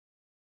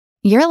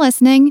You're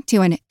listening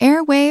to an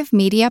Airwave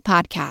Media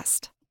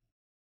Podcast.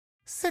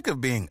 Sick of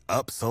being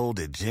upsold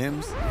at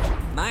gyms?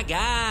 My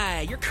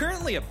guy, you're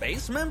currently a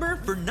base member?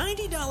 For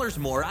 $90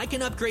 more, I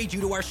can upgrade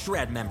you to our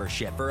Shred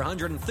membership. For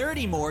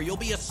 $130 more, you'll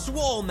be a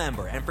Swole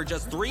member. And for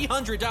just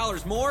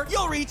 $300 more,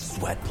 you'll reach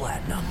Sweat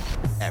Platinum.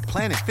 At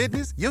Planet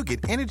Fitness, you'll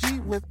get energy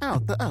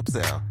without the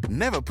upsell.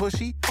 Never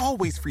pushy,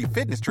 always free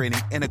fitness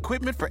training and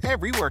equipment for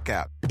every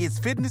workout. It's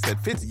fitness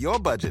that fits your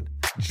budget.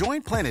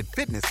 Join Planet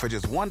Fitness for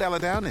just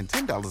 $1 down and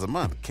 $10 a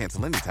month.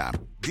 Cancel anytime.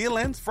 Deal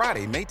ends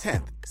Friday, May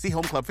 10th. See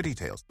Home Club for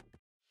details.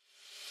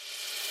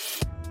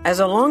 As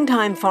a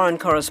longtime foreign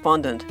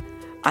correspondent,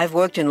 I've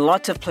worked in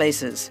lots of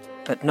places,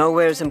 but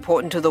nowhere as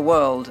important to the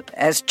world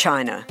as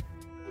China.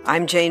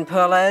 I'm Jane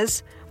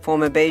Perlez,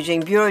 former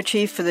Beijing bureau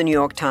chief for the New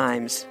York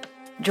Times.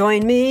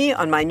 Join me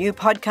on my new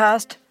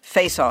podcast,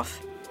 Face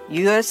Off,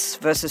 U.S.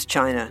 versus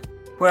China,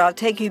 where I'll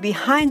take you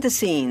behind the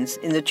scenes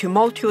in the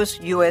tumultuous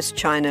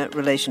U.S.-China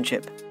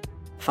relationship.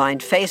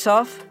 Find Face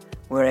Off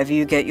wherever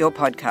you get your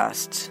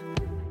podcasts.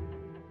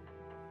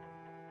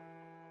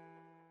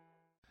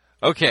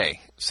 Okay,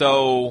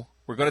 so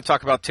we're going to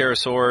talk about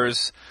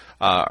pterosaurs.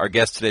 Our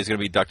guest today is going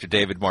to be Dr.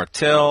 David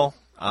Martell.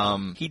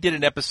 He did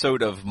an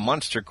episode of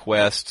Monster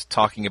Quest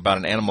talking about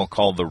an animal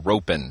called the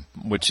ropin,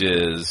 which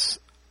is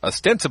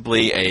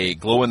ostensibly a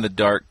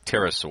glow-in-the-dark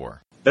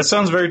pterosaur. That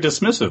sounds very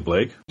dismissive,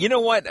 Blake. You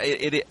know what?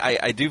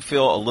 I do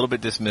feel a little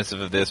bit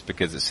dismissive of this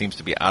because it seems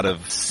to be out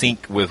of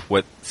sync with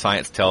what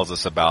science tells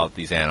us about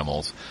these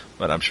animals.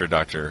 But I'm sure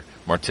Dr.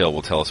 Martell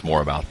will tell us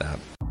more about that.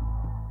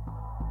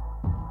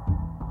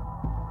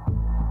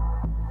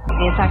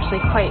 It's actually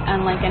quite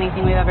unlike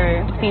anything we've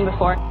ever seen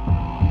before. A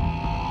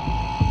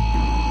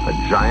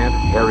giant,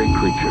 hairy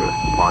creature,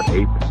 part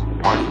ape,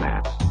 part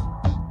man.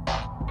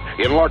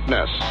 In Loch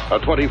Ness, a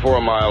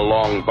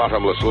 24-mile-long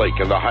bottomless lake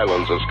in the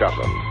Highlands of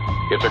Scotland.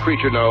 It's a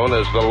creature known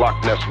as the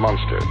Loch Ness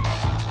Monster.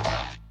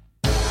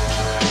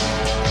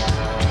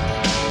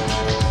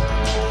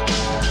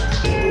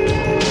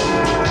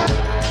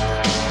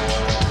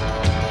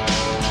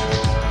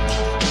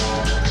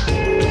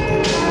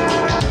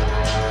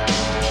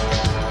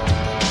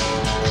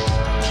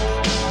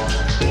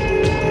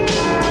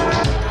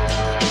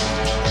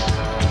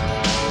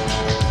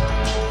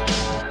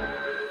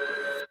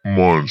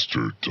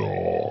 Monster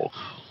Talk.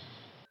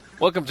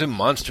 Welcome to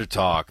Monster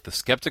Talk, the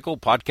skeptical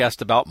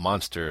podcast about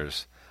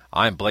monsters.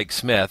 I'm Blake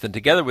Smith, and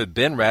together with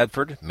Ben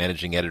Radford,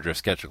 managing editor of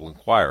Skeptical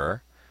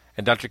Inquirer,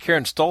 and Dr.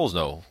 Karen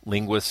Stolzno,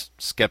 linguist,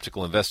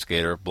 skeptical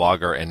investigator,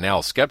 blogger, and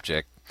now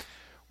skeptic,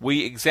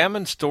 we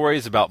examine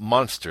stories about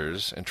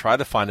monsters and try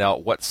to find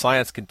out what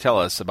science can tell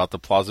us about the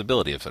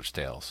plausibility of such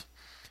tales.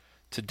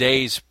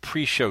 Today's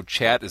pre-show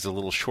chat is a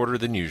little shorter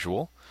than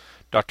usual.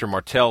 Dr.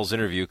 Martell's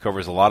interview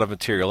covers a lot of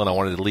material, and I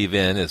wanted to leave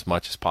in as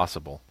much as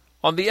possible.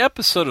 On the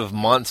episode of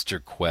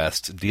Monster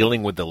Quest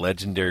dealing with the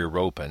legendary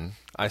ropin,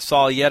 I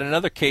saw yet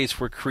another case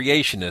where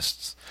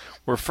creationists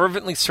were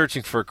fervently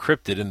searching for a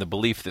cryptid in the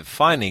belief that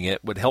finding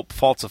it would help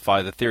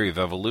falsify the theory of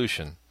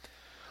evolution.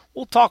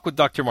 We'll talk with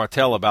Dr.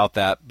 Martell about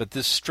that, but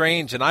this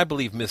strange and I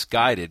believe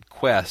misguided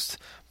quest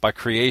by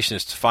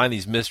creationists to find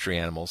these mystery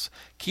animals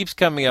keeps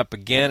coming up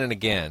again and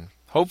again.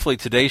 Hopefully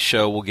today's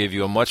show will give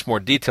you a much more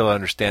detailed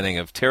understanding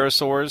of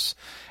pterosaurs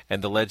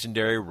and the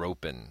legendary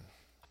ropin.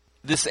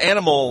 This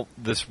animal,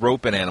 this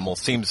ropin animal,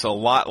 seems a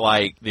lot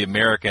like the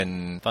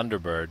American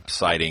Thunderbird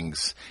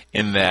sightings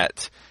in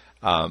that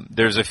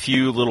there's a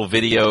few little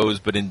videos,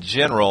 but in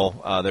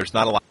general, there's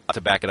not a lot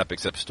to back it up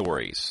except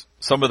stories.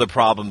 Some of the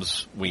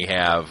problems we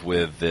have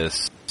with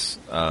this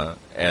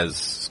as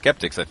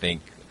skeptics, I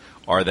think,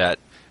 are that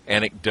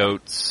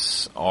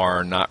anecdotes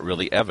are not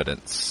really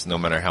evidence, no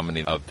matter how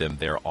many of them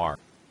there are.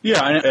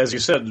 Yeah, and as you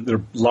said, there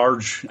are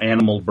large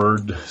animal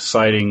bird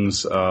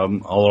sightings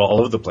all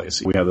over the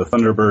place. We have the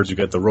Thunderbirds, you've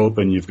got the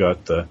ropin, you've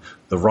got the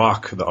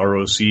rock, the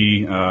ROC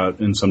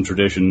in some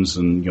traditions,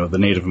 and the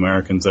Native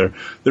Americans. They're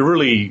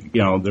really,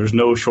 there's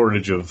no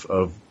shortage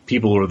of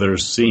people who are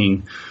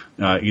seeing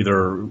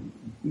either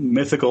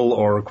mythical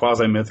or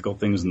quasi-mythical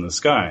things in the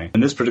sky.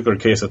 In this particular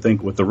case, I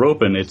think with the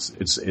ropin,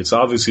 it's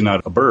obviously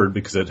not a bird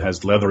because it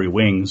has leathery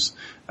wings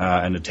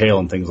and a tail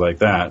and things like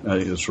that.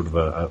 It's sort of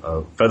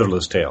a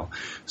featherless tail.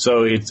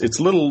 So it's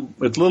a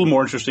little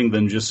more interesting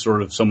than just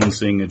sort of someone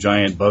seeing a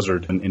giant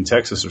buzzard in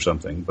Texas or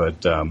something.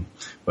 But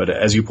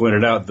as you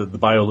pointed out, the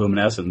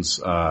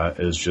bioluminescence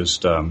is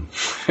just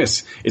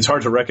it's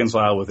hard to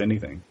reconcile with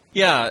anything.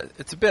 Yeah,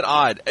 it's a bit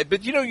odd.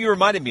 But you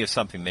reminded me of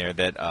something there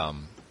that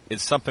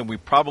it's something we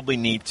probably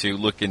need to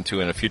look into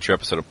in a future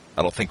episode.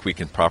 I don't think we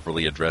can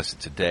properly address it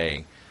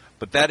today.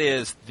 But that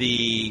is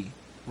the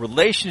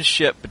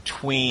relationship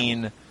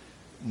between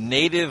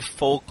native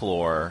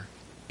folklore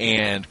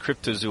and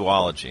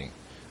cryptozoology.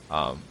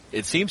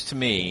 It seems to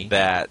me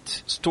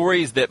that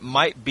stories that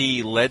might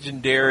be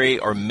legendary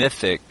or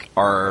mythic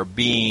are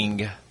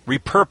being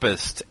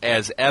repurposed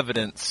as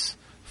evidence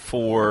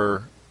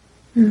for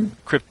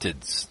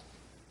cryptids.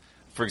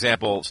 For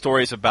example,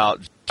 stories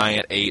about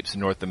giant apes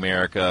in North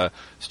America,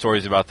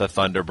 stories about the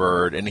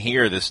Thunderbird, and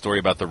here this story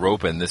about the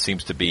ropin. This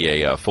seems to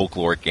be a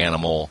folkloric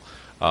animal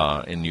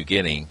in New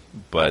Guinea,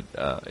 but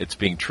it's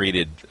being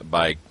treated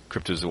by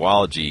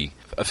cryptozoology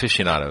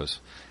aficionados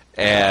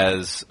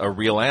as a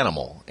real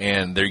animal,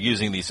 and they're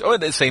using these. Oh,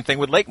 the same thing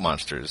with lake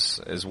monsters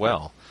as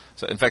well.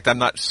 So, in fact, I'm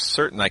not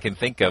certain I can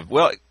think of.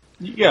 Well,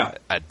 yeah,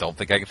 I don't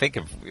think I can think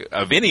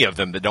of any of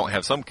them that don't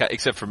have some,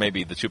 except for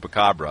maybe the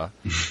chupacabra.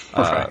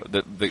 Right.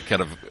 The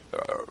kind of,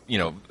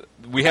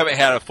 we haven't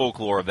had a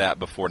folklore of that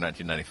before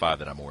 1995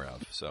 that I'm aware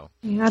of. So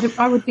yeah,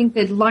 I would think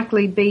they'd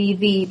likely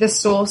be the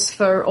source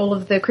for all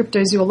of the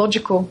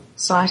cryptozoological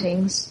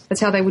sightings.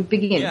 That's how they would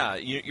begin. Yeah,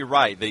 you're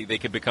right. They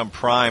could become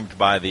primed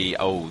by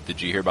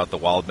did you hear about the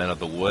wild man of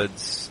the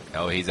woods?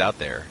 Oh, he's out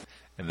there.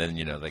 And then,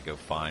 they go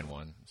find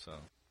one. So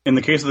in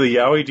the case of the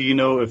Yowie, do you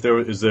know if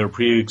is there a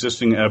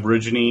pre-existing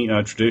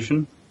Aborigine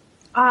tradition?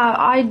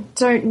 I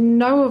don't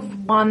know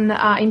of one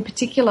in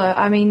particular.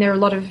 I mean, there are a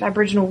lot of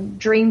Aboriginal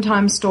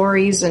Dreamtime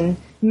stories and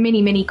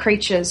many, many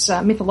creatures,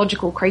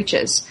 mythological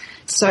creatures.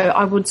 So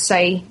I would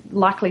say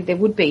likely there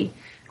would be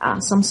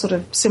some sort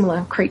of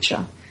similar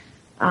creature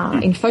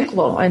in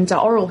folklore and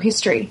oral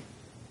history.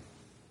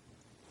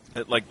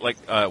 Like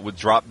with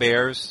drop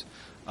bears?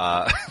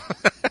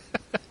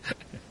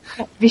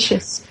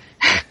 Vicious.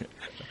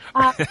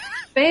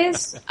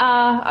 Bears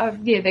are,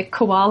 they're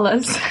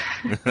koalas.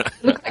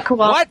 They look like koalas.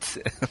 What?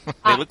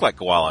 They look like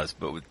koalas,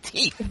 but with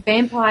teeth.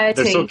 Vampire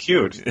They're teeth. so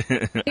cute.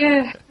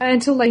 Yeah,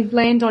 until they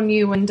land on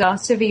you and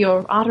sever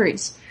your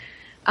arteries.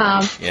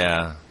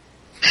 Yeah.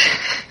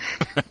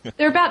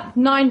 They're about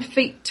 9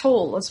 feet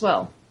tall as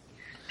well.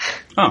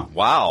 Oh,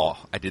 wow.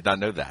 I did not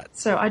know that.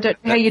 So I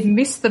don't know how you'd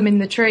miss them in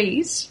the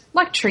trees.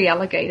 Like tree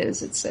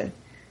alligators, it's a...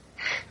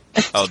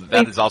 Oh,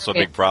 that is also a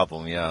big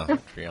problem, yeah.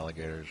 Tree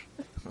alligators.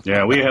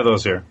 Yeah, we have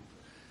those here.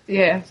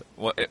 Yeah.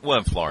 Well,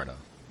 in Florida.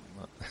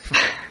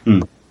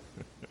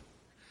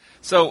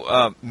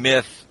 So,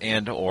 myth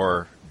and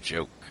or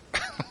joke.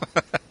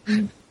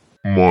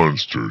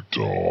 Monster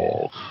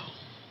Talk.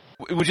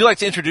 Would you like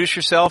to introduce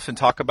yourself and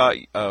talk about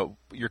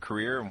your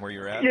career and where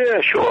you're at?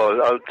 Yeah,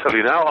 sure. I'll tell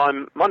you now.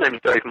 My name's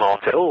Dave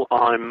Martell.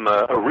 I'm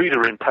a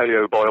reader in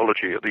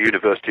paleobiology at the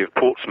University of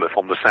Portsmouth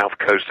on the south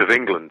coast of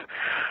England.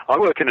 I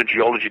work in a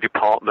geology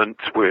department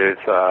with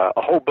a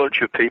whole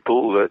bunch of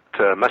people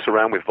that mess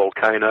around with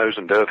volcanoes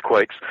and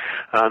earthquakes,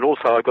 and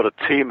also I've got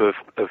a team of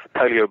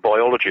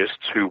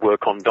paleobiologists who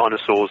work on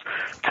dinosaurs,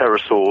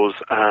 pterosaurs,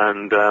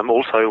 and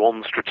also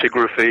on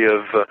stratigraphy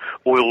of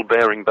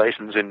oil-bearing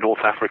basins in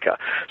North Africa.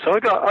 So I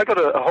got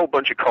a whole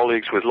bunch of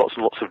colleagues with lots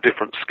and lots of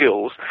different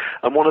skills,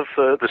 and one of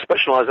the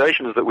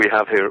specializations that we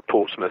have here at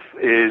Portsmouth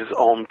is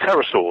on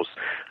pterosaurs.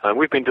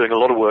 We've been doing a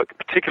lot of work,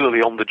 particularly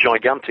on the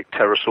gigantic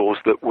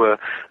pterosaurs that were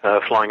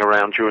flying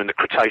around during the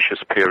Cretaceous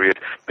period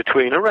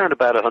between around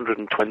about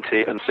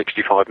 120 and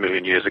 65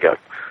 million years ago.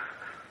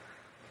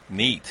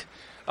 Neat.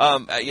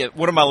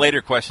 One of my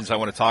later questions I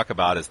want to talk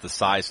about is the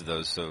size of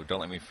those, so don't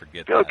let me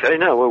forget that. Okay,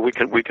 no, well, we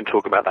can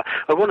talk about that.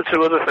 One or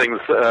two other things.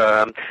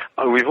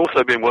 We've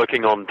also been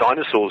working on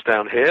dinosaurs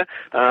down here,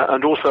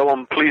 and also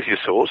on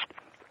plesiosaurs.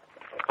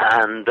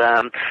 And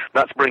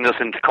that's bringing us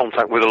into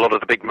contact with a lot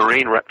of the big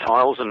marine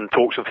reptiles and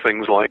talks of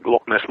things like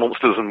Loch Ness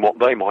monsters and what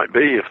they might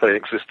be, if they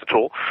exist at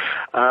all.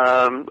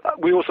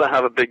 We also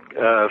have a big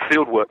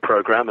fieldwork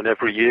program, and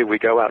every year we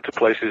go out to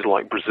places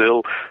like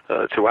Brazil,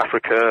 to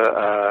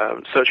Africa,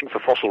 searching for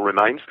fossil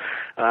remains.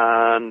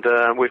 And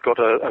we've got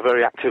a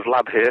very active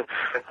lab here,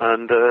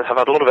 and have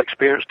had a lot of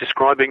experience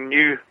describing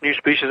new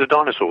species of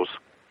dinosaurs.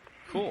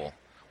 Cool.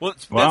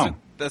 Well,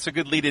 that's a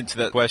good lead into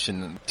that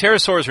question.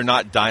 Pterosaurs are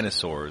not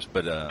dinosaurs,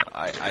 but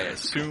I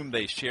assume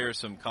they share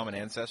some common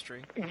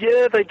ancestry?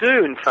 Yeah, they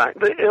do, in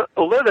fact.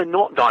 Although they're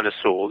not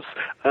dinosaurs,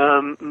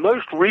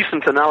 most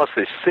recent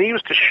analysis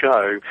seems to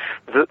show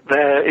that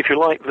they're, if you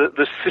like,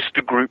 the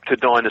sister group to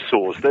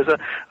dinosaurs. There's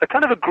a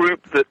kind of a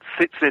group that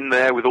sits in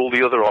there with all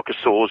the other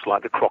archosaurs,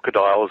 like the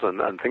crocodiles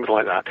and things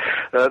like that,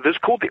 that's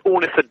called the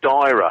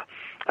Ornithodira.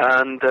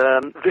 And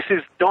this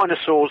is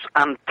dinosaurs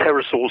and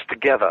pterosaurs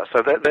together.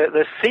 So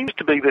there seems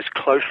to be this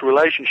close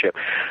relationship.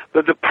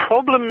 But the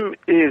problem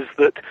is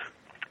that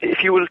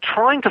if you were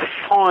trying to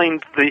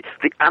find the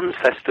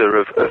ancestor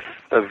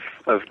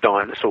of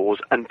dinosaurs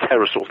and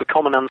pterosaurs, the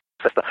common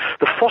ancestor,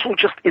 the fossil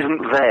just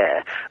isn't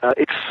there.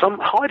 It's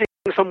hiding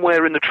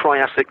somewhere in the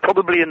Triassic,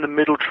 probably in the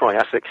middle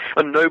Triassic,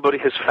 and nobody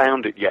has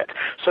found it yet.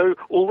 So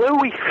although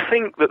we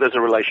think that there's a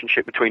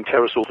relationship between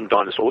pterosaurs and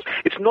dinosaurs,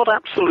 it's not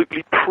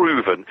absolutely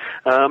proven.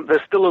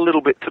 There's still a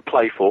little bit to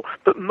play for,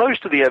 but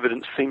most of the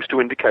evidence seems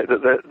to indicate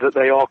that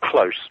they are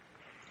close.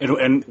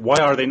 And why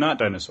are they not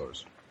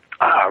dinosaurs?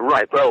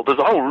 Right. Well, there's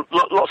a whole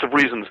lots of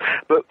reasons,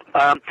 but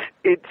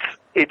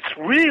it's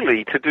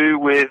really to do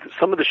with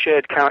some of the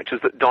shared characters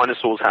that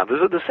dinosaurs have.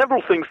 There's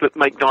several things that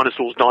make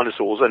dinosaurs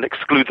dinosaurs and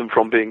exclude them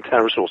from being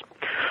pterosaurs.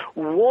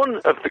 One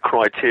of the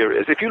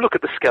criteria is if you look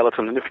at the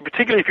skeleton, and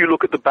particularly if you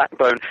look at the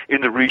backbone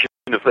in the region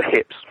of the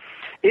hips,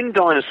 in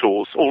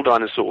dinosaurs, all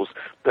dinosaurs,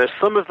 there's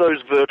some of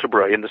those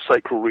vertebrae in the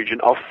sacral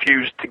region are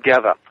fused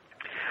together.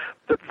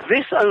 But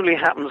this only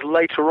happens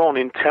later on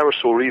in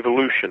pterosaur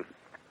evolution.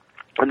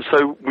 And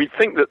so we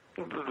think that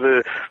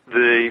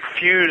the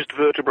fused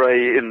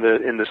vertebrae in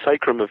the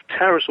sacrum of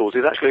pterosaurs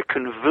is actually a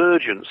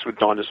convergence with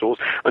dinosaurs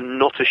and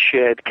not a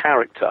shared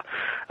character.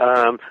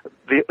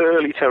 The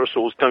early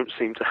pterosaurs don't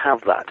seem to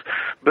have that.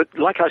 But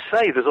like I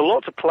say, there's a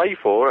lot to play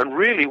for, and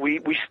really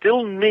we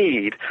still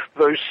need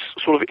those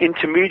sort of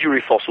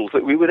intermediary fossils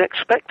that we would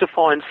expect to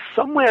find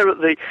somewhere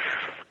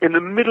in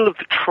the middle of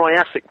the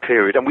Triassic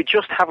period, and we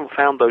just haven't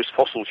found those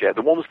fossils yet,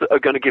 the ones that are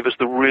going to give us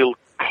the real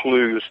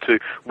clues to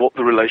what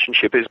the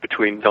relationship is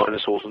between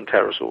dinosaurs and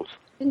pterosaurs.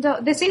 And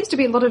there seems to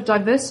be a lot of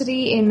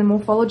diversity in the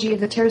morphology of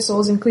the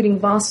pterosaurs, including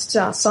vast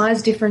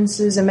size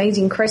differences,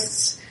 amazing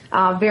crests,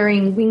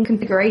 varying wing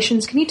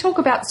configurations. Can you talk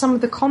about some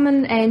of the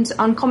common and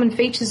uncommon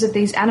features of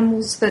these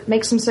animals that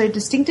makes them so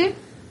distinctive?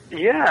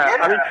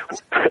 Yeah,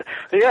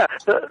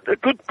 a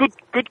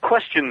good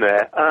question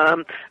there.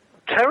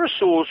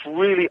 Pterosaurs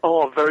really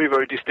are very,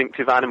 very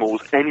distinctive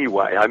animals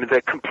anyway. I mean,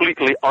 they're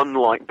completely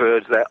unlike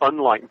birds, they're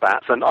unlike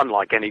bats, and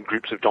unlike any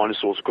groups of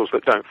dinosaurs, of course,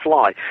 that don't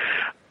fly.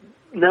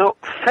 Now,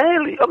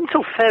 up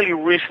until fairly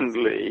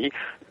recently,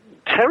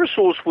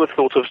 pterosaurs were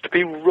thought of to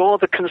be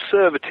rather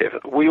conservative.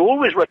 We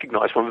always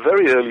recognized from a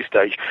very early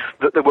stage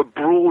that there were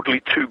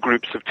broadly two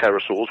groups of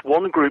pterosaurs.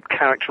 One group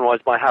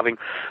characterized by having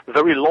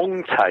very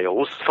long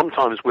tails,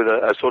 sometimes with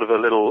a sort of a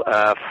little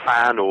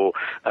fan or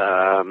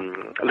a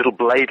little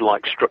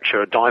blade-like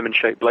structure, a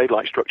diamond-shaped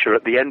blade-like structure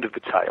at the end of the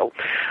tail,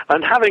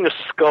 and having a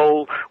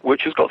skull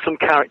which has got some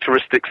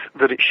characteristics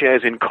that it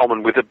shares in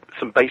common with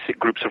some basic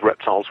groups of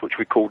reptiles which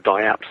we call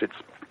diapsids.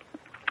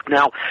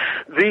 Now,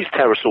 these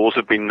pterosaurs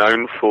have been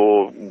known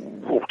for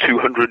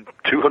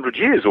 200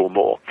 years or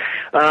more.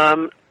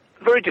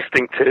 Very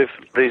distinctive,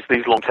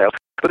 these long tails.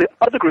 But the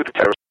other group of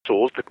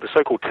pterosaurs, the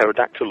so-called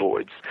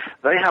pterodactyloids,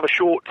 they have a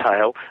short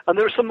tail, and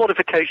there are some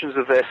modifications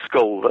of their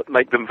skull that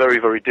make them very,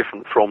 very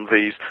different from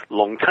these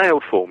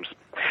long-tailed forms.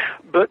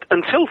 But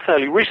until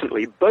fairly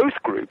recently,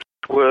 both groups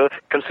were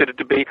considered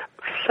to be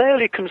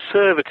fairly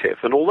conservative,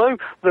 and although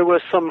there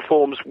were some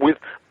forms with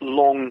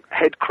long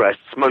head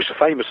crests, most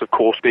famous, of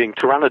course, being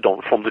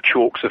Pteranodon from the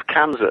chalks of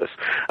Kansas,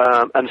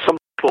 and some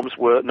forms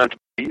were known to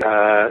be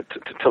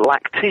to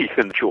lack teeth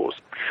in the jaws.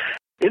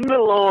 In the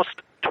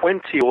last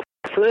 20 or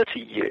 30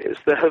 years,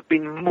 there have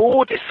been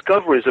more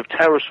discoveries of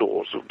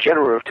pterosaurs, or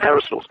genera of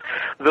pterosaurs,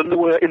 than there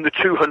were in the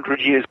 200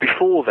 years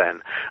before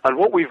then. And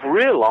what we've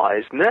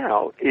realized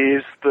now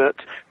is that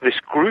this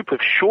group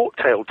of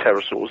short-tailed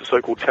pterosaurs, the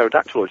so-called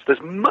pterodactyloids,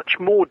 there's much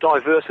more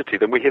diversity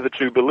than we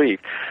hitherto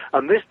believed.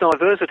 And this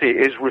diversity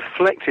is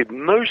reflected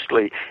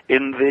mostly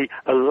in the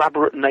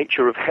elaborate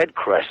nature of head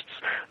crests.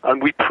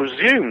 And we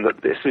presume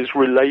that this is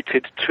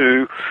related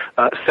to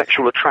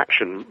sexual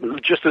attraction.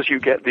 Just as you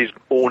get these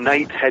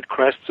ornate head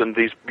crests and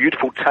these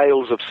beautiful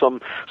tails of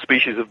some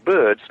species of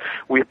birds,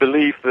 we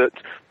believe that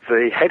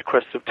the head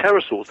crests of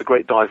pterosaurs, the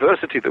great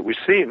diversity that we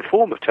see in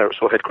form of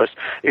pterosaur head crests,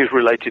 is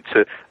related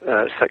to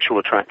sexual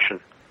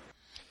attraction.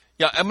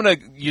 Yeah, I'm going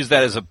to use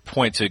that as a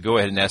point to go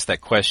ahead and ask that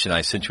question.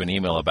 I sent you an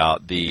email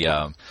about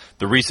the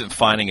recent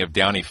finding of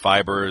downy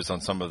fibers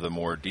on some of the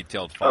more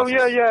detailed fossils.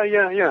 Oh,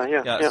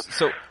 yeah.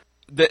 So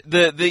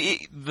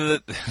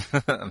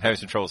I'm having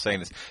some trouble saying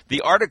this.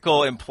 The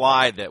article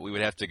implied that we would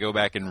have to go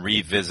back and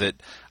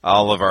revisit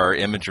all of our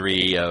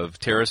imagery of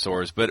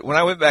pterosaurs, but when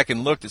I went back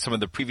and looked at some of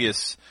the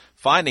previous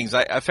findings,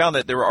 I found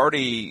that there were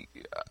already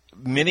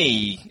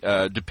many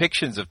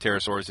depictions of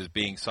pterosaurs as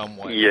being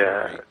somewhat...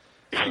 Yeah,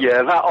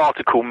 that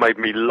article made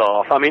me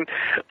laugh. I mean,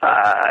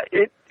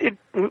 it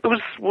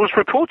was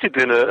reported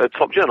in a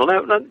top journal.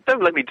 Now,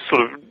 don't let me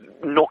sort of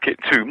knock it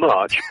too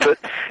much, but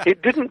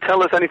it didn't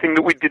tell us anything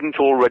that we didn't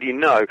already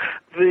know.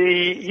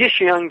 The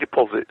Yixiang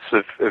deposits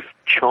of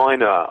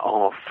China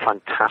are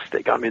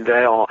fantastic. I mean,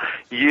 they are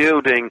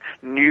yielding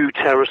new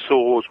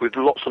pterosaurs with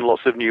lots and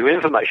lots of new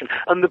information,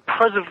 and the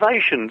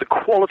preservation, the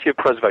quality of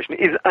preservation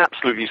is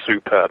absolutely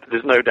superb.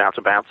 There's no doubt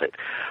about it.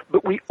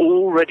 But we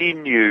already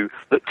knew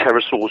that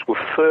pterosaurs were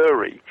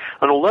furry,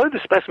 and although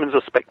the specimens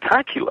are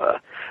spectacular,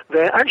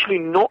 they're actually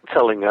not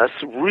telling us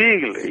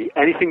really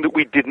anything that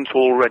we didn't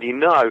already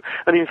know.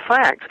 And in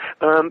fact,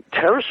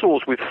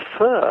 pterosaurs with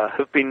fur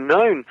have been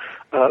known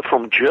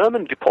from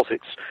German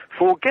deposits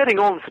for getting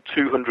on for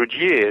 200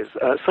 years.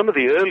 Some of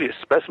the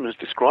earliest specimens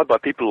described by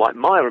people like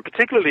Meyer, and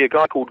particularly a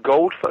guy called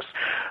Goldfuss,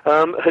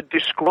 had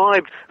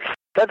described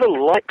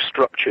feather-like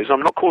structures.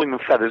 I'm not calling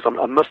them feathers.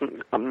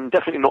 I'm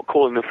definitely not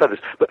calling them feathers,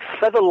 but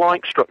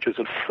feather-like structures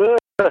and fur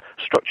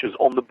structures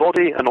on the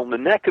body and on the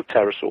neck of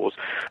pterosaurs.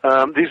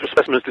 These were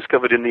specimens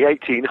discovered in the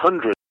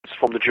 1800s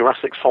from the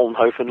Jurassic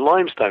Solnhofen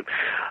limestone.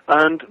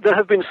 And there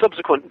have been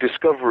subsequent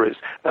discoveries.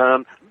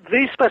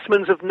 These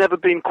specimens have never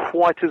been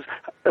quite as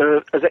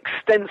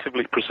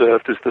extensively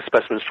preserved as the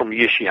specimens from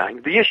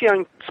Yixiang. The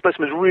Yixiang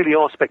specimens really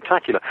are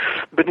spectacular,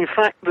 but in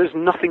fact there's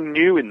nothing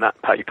new in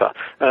that paper.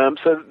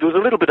 So there was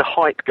a little bit of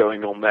hype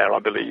going on there, I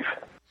believe.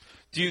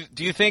 Do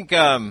you think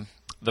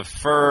the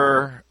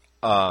fur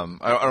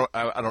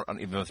I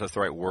don't even know if that's the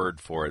right word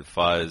for it.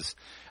 Fuzz.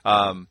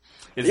 Fuzz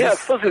is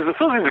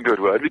a good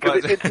word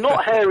because it's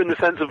not hair in the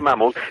sense of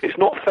mammals. It's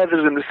not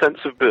feathers in the sense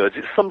of birds.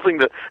 It's something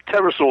that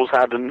pterosaurs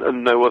had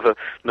and no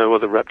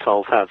other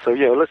reptiles had. So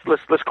yeah,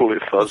 let's call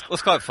it fuzz.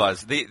 Let's call it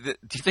fuzz. Do you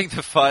think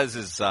the fuzz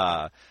is?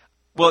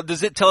 Well,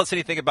 does it tell us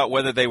anything about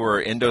whether they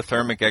were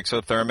endothermic,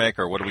 exothermic,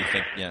 or what do we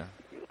think? Yeah.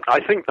 I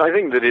think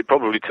that it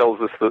probably tells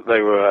us that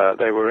they were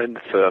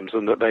endotherms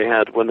and that they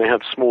had, when they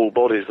had small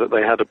bodies, that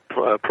they had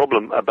a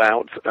problem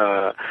about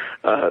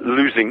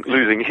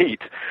losing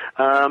heat.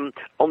 On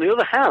the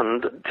other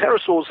hand,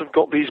 pterosaurs have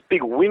got these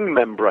big wing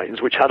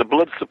membranes which had a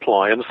blood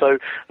supply, and so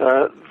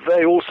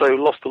they also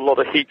lost a lot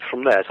of heat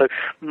from there. So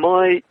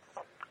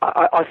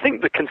I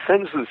think the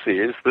consensus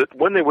is that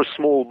when they were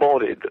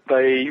small-bodied,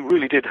 they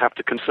really did have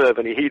to conserve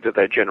any heat that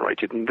they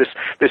generated, and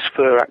this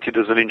fur acted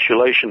as an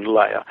insulation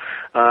layer.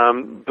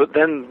 But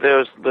then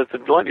there's the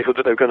likelihood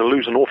that they're going to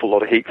lose an awful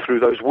lot of heat through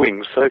those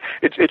wings. So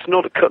it's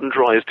not a cut and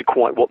dry as to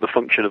quite what the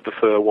function of the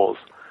fur was.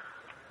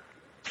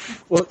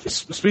 Well,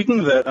 speaking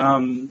of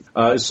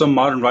that, some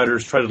modern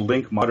writers try to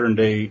link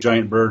modern-day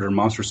giant bird or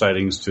monster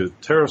sightings to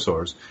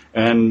pterosaurs,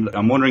 and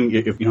I'm wondering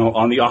if,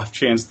 on the off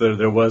chance that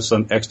there was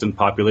some extant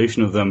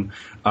population of them,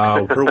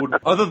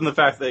 other than the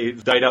fact that they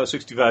died out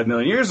 65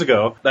 million years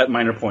ago, that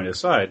minor point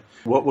aside,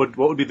 what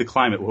would be the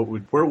climate?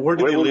 Where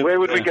did they live? Where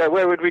would we go?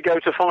 Where would we go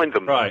to find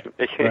them? Right.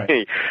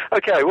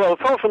 Okay. Well,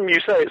 apart from you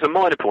say it's a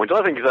minor point,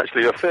 I think it's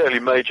actually a fairly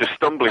major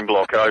stumbling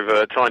block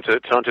over trying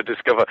to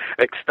discover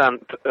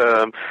extant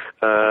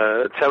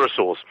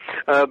pterosaurs.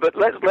 But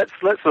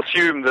let's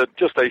assume that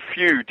just a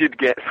few did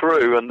get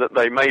through and that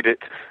they made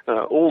it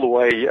all the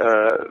way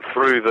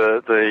through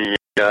the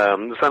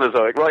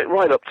Cenozoic,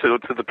 right up to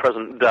the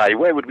present day.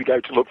 Where would we go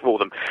to look for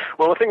them?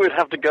 Well, I think we'd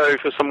have to go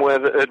for somewhere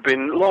that had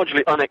been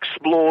largely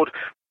unexplored,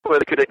 where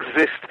they could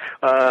exist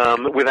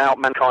without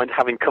mankind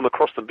having come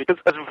across them. Because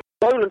as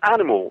volant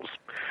animals,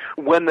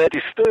 when they're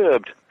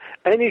disturbed,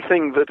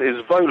 anything that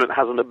is volant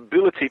has an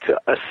ability to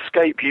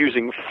escape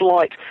using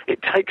flight. It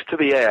takes to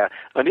the air,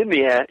 and in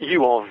the air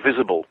you are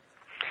visible.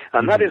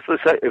 And that is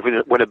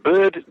when a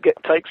bird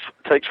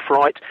takes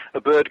fright,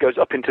 a bird goes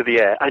up into the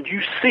air, and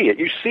you see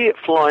it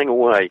flying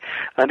away.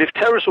 And if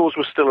pterosaurs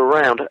were still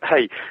around,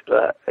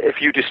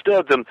 if you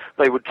disturb them,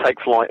 they would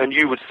take flight, and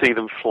you would see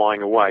them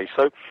flying away.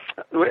 So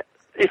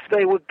if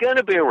they were going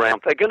to be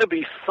around, they're going to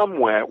be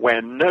somewhere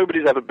where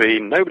nobody's ever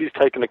been, nobody's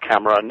taken a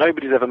camera,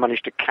 nobody's ever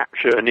managed to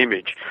capture an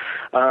image.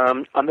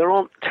 And there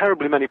aren't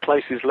terribly many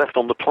places left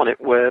on the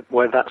planet where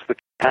that's the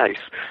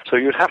case. So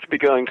you'd have to be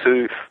going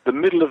to the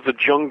middle of the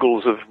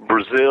jungles of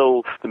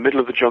Brazil, the middle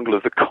of the jungle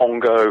of the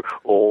Congo,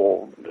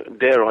 or,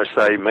 dare I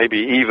say, maybe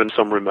even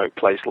some remote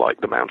place like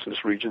the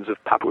mountainous regions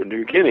of Papua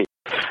New Guinea.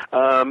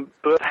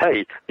 But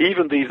hey,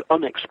 even these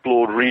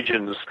unexplored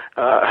regions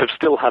have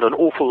still had an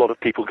awful lot of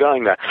people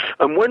going there.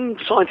 And when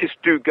scientists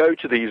do go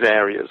to these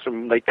areas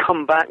and they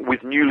come back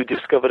with newly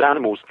discovered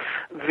animals,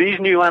 these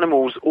new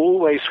animals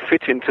always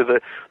fit into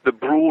the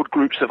broad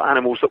groups of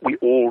animals that we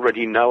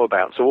already know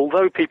about. So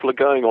although people are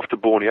going off to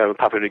Borneo and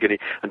Papua New Guinea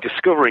and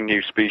discovering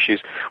new species,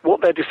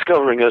 what they're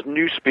discovering are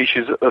new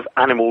species of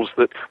animals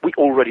that we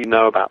already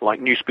know about, like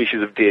new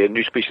species of deer,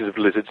 new species of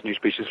lizards, new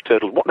species of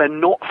turtles. What they're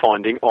not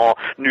finding are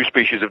new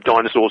species of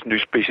dinosaurs, new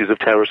species of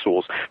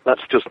pterosaurs.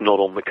 That's just not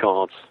on the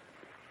cards.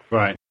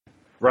 Right,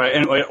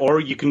 and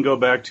or you can go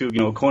back to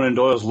Conan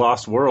Doyle's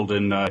Lost World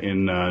in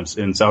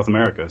South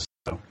America.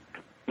 So.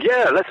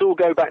 Yeah, let's all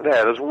go back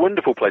there. There's a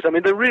wonderful place. I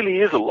mean, there really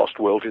is a lost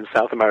world in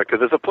South America.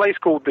 There's a place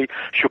called the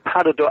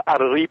Chapada do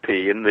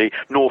Araripe in the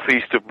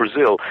northeast of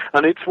Brazil,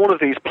 and it's one of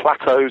these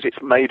plateaus. It's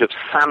made of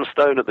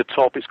sandstone at the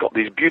top. It's got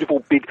these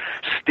beautiful, big,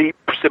 steep,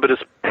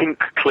 precipitous pink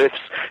cliffs.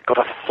 It's got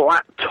a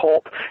flat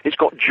top. It's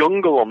got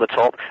jungle on the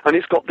top, and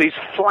it's got these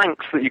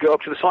flanks that you go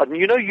up to the side. And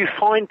you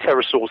find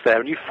pterosaurs there,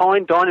 and you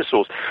find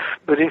dinosaurs,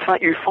 but in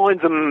fact you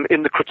find them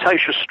in the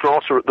Cretaceous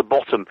strata at the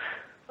bottom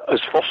as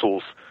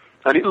fossils.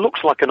 And it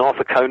looks like an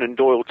Arthur Conan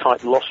Doyle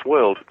type lost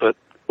world, but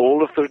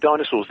all of the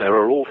dinosaurs there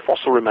are all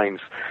fossil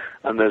remains,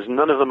 and there's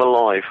none of them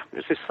alive.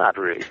 This is sad,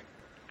 really.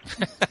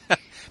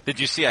 Did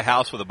you see a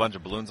house with a bunch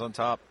of balloons on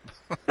top?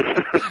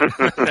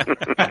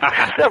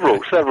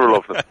 Several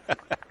of them.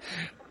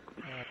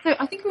 So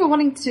I think we were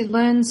wanting to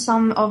learn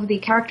some of the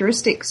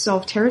characteristics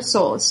of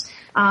pterosaurs.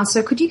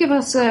 So could you give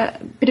us a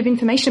bit of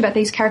information about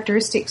these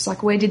characteristics,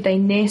 like where did they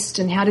nest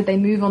and how did they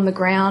move on the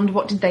ground,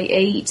 what did they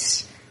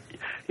eat?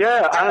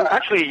 Yeah, and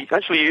actually,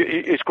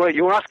 it's great.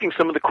 You're asking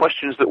some of the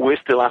questions that we're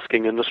still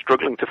asking and are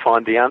struggling to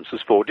find the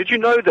answers for. Did you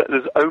know that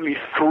there's only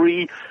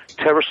 3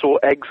 pterosaur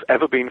eggs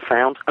ever been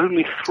found?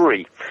 Only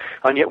 3.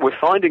 And yet we're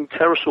finding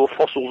pterosaur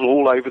fossils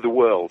all over the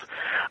world.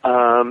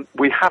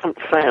 We haven't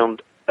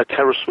found a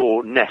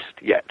pterosaur nest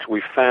yet.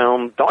 We've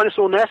found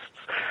dinosaur nests.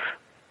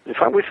 In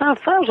fact, we found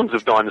thousands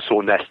of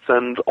dinosaur nests,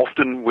 and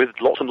often with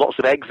lots and lots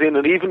of eggs in,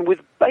 and even with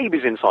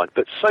babies inside.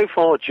 But so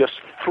far,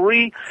 just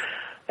 3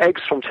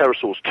 eggs from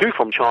pterosaurs, 2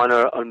 from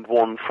China and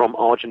 1 from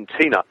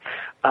Argentina.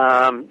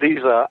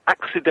 These are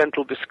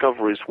accidental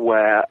discoveries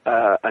where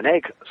an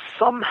egg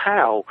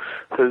somehow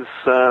has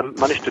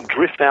managed to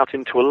drift out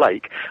into a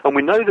lake, and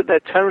we know that they're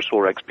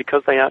pterosaur eggs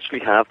because they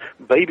actually have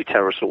baby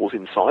pterosaurs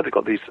inside. They've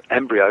got these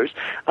embryos,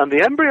 and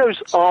the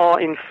embryos are,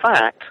 in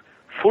fact,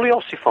 fully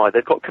ossified.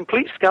 They've got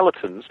complete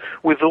skeletons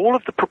with all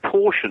of the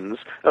proportions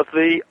of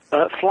the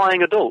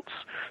flying adults.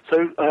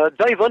 So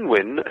Dave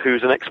Unwin,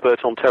 who's an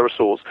expert on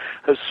pterosaurs,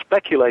 has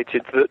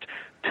speculated that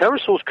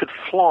pterosaurs could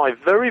fly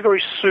very,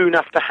 very soon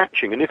after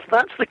hatching. And if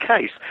that's the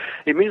case,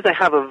 it means they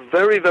have a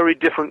very, very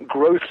different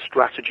growth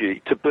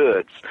strategy to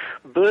birds.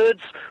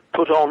 Birds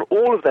put on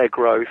all of their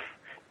growth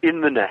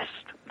in the nest.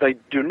 They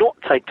do not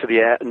take to the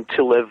air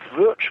until they're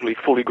virtually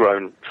fully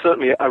grown.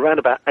 Certainly around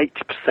about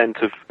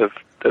 80% of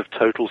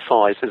total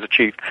size is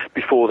achieved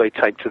before they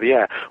take to the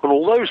air. And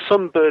although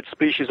some bird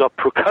species are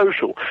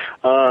precocial,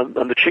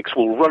 and the chicks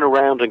will run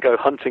around and go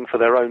hunting for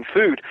their own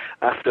food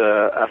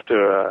after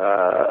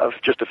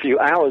just a few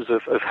hours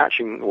of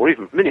hatching, or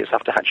even minutes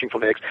after hatching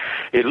from the eggs,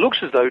 it looks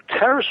as though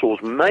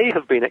pterosaurs may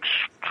have been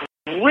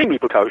extremely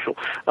precocial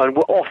and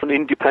were often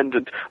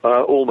independent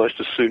almost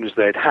as soon as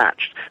they'd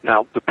hatched.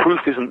 Now, the proof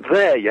isn't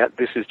there yet.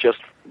 This is just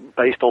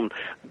based on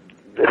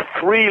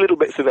 3 little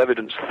bits of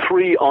evidence,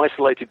 3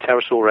 isolated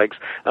pterosaur eggs,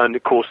 and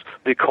of course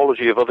the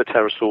ecology of other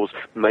pterosaurs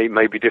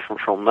may be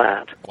different from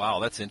that. Wow,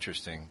 that's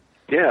interesting.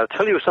 Yeah, I'll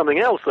tell you something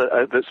else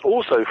that's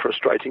also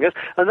frustrating us,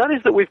 and that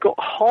is that we've got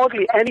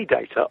hardly any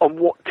data on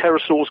what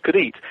pterosaurs could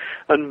eat.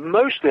 And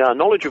mostly our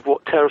knowledge of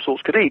what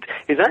pterosaurs could eat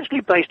is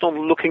actually based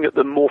on looking at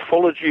the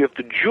morphology of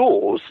the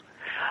jaws,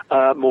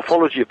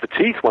 morphology of the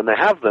teeth when they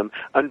have them,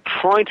 and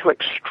trying to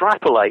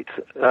extrapolate,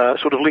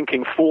 sort of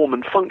linking form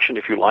and function,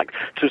 if you like,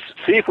 to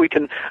see if we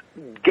can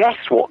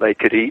guess what they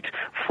could eat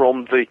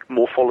from the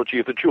morphology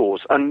of the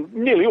jaws. And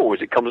nearly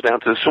always it comes down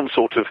to some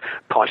sort of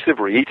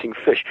piscivorous, eating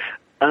fish.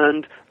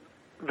 And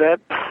there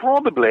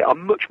probably are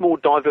much more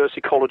diverse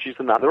ecologies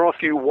than that. There are a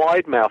few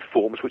wide-mouthed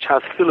forms which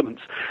have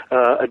filaments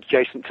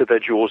adjacent to their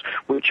jaws,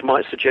 which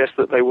might suggest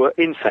that they were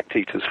insect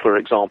eaters, for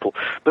example.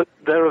 But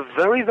there are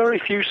very, very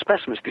few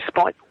specimens,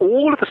 despite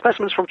all of the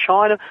specimens from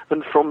China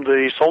and from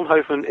the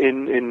Solnhofen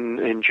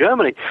in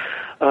Germany,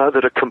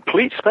 that are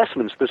complete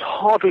specimens. There's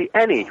hardly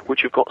any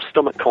which have got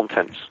stomach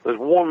contents. There's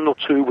 1 or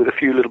 2 with a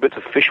few little bits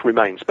of fish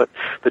remains, but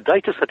the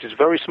data set is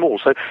very small.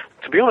 So,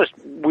 to be honest,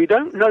 we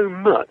don't know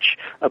much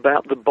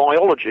about the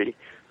biology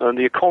and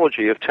the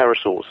ecology of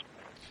pterosaurs.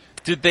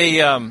 Did they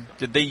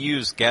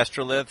use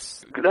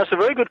gastroliths? That's a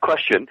very good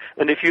question,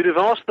 and if you'd have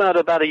asked that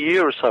about a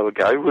year or so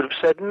ago, we would have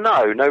said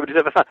no, nobody's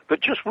ever found. But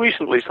just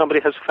recently,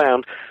 somebody has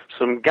found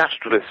some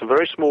gastroliths, some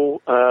very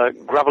small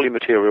gravelly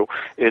material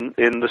in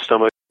the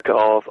stomach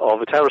of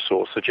a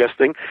pterosaur,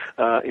 suggesting,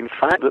 in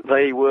fact, that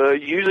they were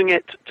using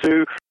it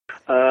to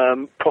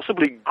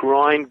possibly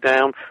grind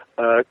down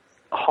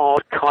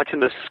hard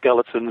chitinous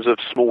skeletons of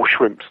small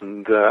shrimps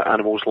and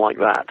animals like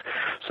that.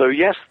 So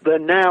yes, there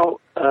now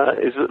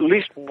is at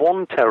least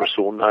 1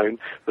 pterosaur known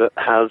that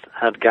has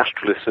had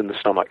gastroliths in the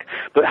stomach.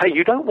 But hey,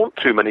 you don't want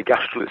too many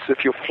gastroliths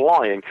if you're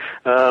flying.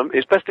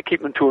 It's best to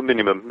keep them to a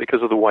minimum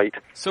because of the weight.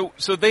 So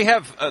they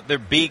have their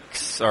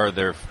beaks or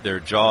their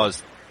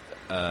jaws.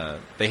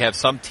 They have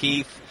some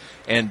teeth,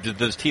 and do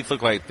those teeth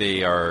look like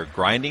they are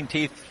grinding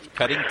teeth?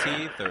 Cutting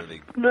teeth, or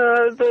they?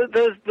 No,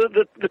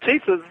 the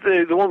teeth of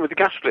the one with the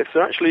gastroliths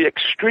are actually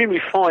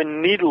extremely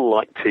fine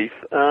needle-like teeth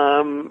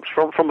from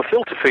a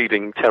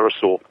filter-feeding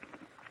pterosaur.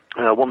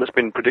 One that's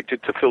been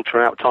predicted to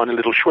filter out tiny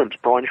little shrimps,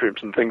 brine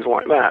shrimps, and things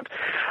like that.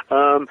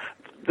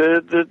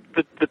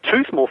 The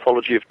tooth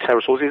morphology of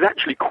pterosaurs is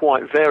actually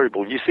quite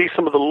variable. You see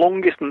some of the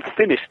longest and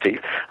thinnest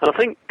teeth, and I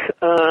think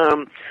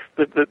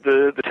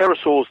the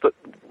pterosaurs that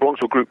belong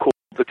to a group called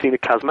the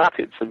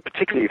Pterosaurs, and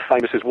particularly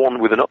famous is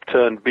one with an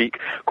upturned beak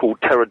called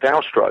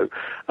Pterodaustro,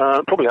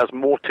 probably has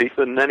more teeth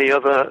than any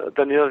other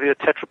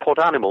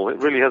tetrapod animal. It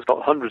really has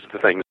got hundreds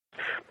of things,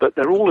 but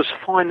they're all as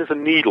fine as a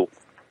needle.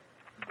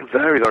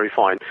 Very, very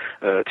fine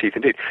teeth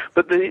indeed.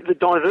 But the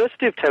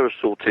diversity of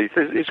pterosaur teeth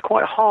is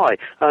quite high.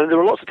 There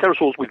are lots of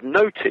pterosaurs with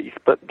no teeth,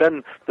 but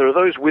then there are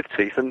those with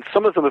teeth, and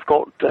some of them have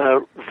got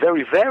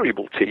very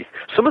variable teeth.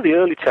 Some of the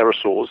early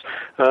pterosaurs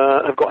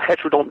have got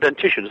heterodont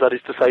dentitions, that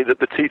is to say that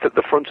the teeth at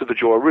the front of the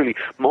jaw are really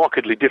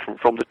markedly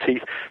different from the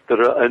teeth that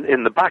are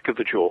in the back of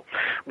the jaw.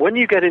 When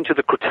you get into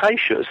the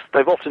Cretaceous,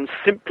 they've often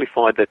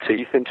simplified their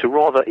teeth into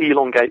rather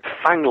elongate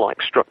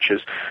fang-like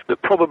structures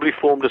that probably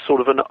formed a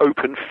sort of an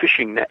open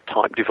fishing net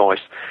type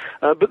device.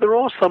 But there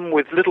are some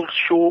with little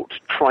short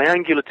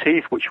triangular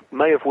teeth which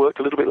may have worked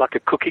a little bit like a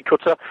cookie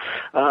cutter,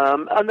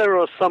 and there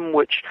are some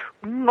which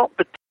not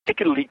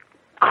particularly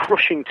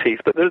crushing teeth,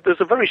 but there's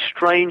a very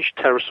strange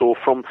pterosaur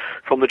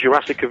from the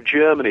Jurassic of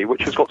Germany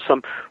which has got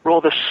some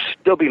rather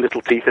stubby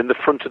little teeth in the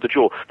front of the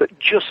jaw that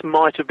just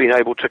might have been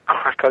able to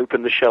crack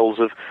open the shells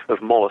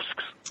of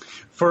mollusks.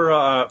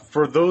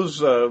 For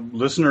those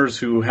listeners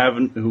who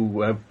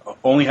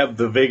only have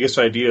the vaguest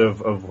idea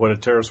of what a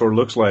pterosaur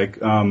looks like,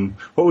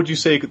 what would you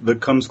say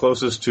that comes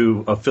closest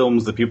to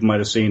films that people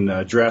might have seen,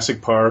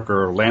 Jurassic Park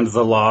or Land of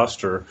the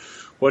Lost, or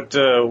what?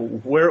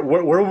 Where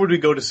would we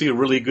go to see a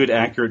really good,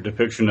 accurate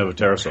depiction of a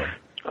pterosaur?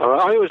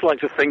 I always like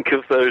to think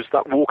of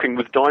that Walking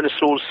with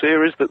Dinosaurs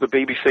series that the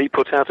BBC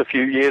put out a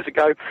few years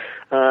ago.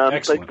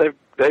 Excellent.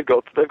 They've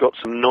got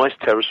some nice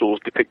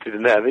pterosaurs depicted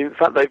in there. In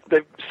fact,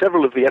 they've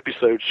several of the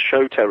episodes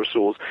show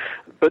pterosaurs,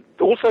 but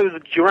also the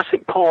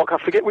Jurassic Park. I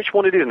forget which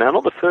one it is now.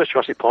 Not the first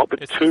Jurassic Park,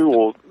 but it's two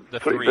or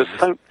three. There's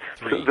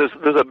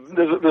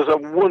a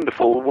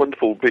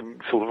wonderful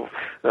big sort of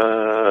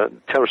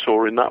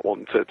pterosaur in that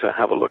one to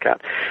have a look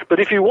at. But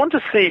if you want to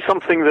see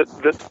something that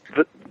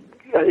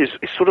is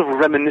sort of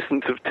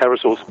reminiscent of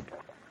pterosaurs,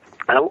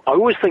 I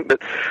always think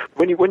that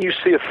when you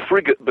see a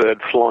frigate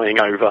bird flying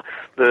over,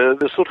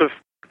 the sort of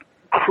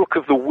crook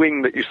of the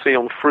wing that you see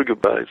on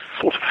frigate birds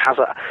sort of has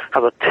a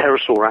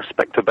pterosaur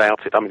aspect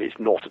about it. I mean, it's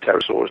not a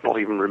pterosaur; it's not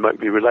even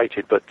remotely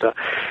related, but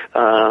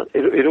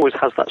it always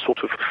has that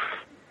sort of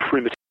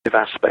primitive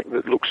aspect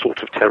that looks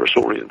sort of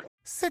pterosaurian.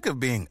 Sick of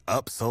being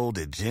upsold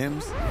at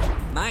gyms?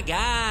 My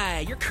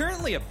guy, you're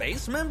currently a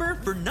base member?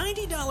 For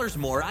 $90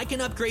 more, I can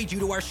upgrade you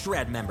to our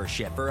Shred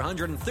membership. For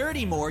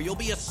 $130 more, you'll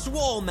be a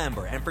Swole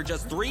member. And for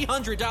just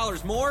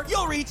 $300 more,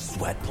 you'll reach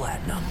Sweat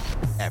Platinum.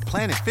 At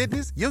Planet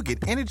Fitness, you'll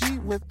get energy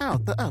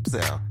without the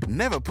upsell.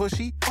 Never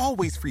pushy,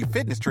 always free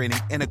fitness training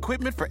and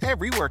equipment for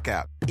every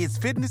workout. It's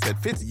fitness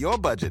that fits your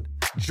budget.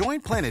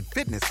 Join Planet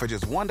Fitness for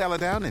just $1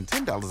 down and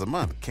 $10 a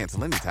month.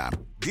 Cancel anytime.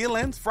 Deal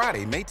ends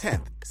Friday, May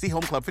 10th. See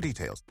Home Club for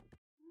details.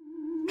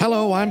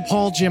 Hello, I'm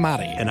Paul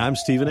Giamatti. And I'm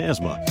Stephen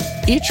Asma.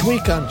 Each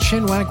week on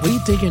Chinwag, we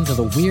dig into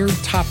the weird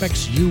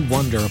topics you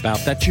wonder about,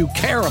 that you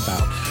care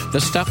about.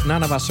 The stuff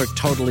none of us are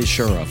totally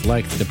sure of,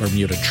 like the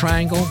Bermuda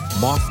Triangle,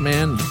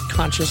 Mothman,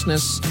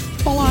 consciousness,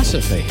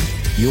 philosophy,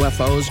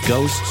 UFOs,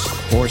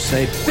 ghosts, or,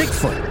 say,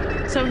 Bigfoot.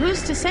 So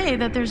who's to say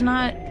that there's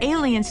not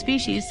alien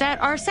species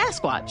that are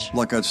Sasquatch?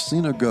 Like I'd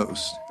seen a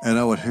ghost, and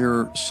I would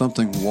hear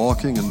something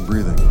walking and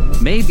breathing.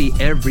 Maybe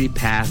every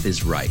path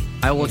is right.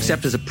 I will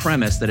accept as a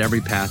premise that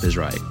every path is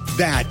right.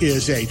 That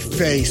is a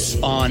face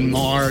on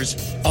Mars.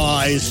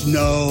 Eyes,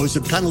 nose.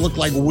 It kind of looked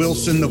like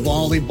Wilson, the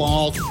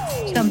volleyball.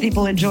 Some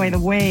people enjoy the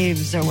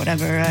waves or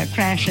whatever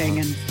crashing,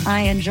 and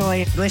I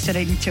enjoy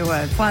listening to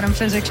a quantum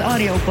physics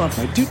audiobook.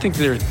 I do think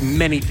there are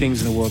many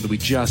things in the world that we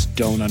just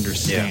don't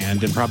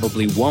understand and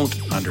probably won't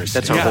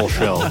understand. That's our whole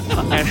show.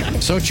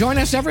 So join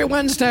us every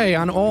Wednesday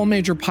on all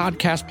major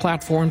podcast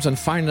platforms and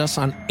find us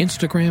on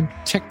Instagram,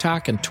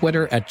 TikTok, and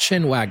Twitter at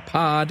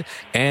ChinwagPod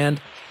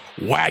and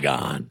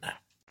Wagon.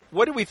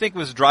 What do we think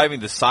was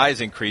driving the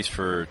size increase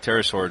for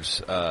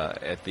pterosaurs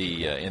at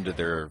the end of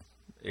their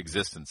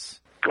existence?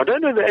 I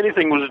don't know that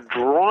anything was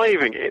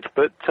driving it,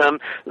 but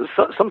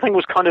something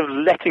was kind of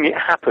letting it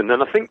happen.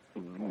 And I think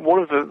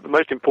one of the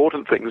most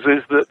important things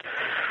is that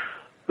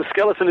the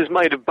skeleton is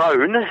made of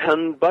bone,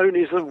 and bone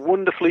is a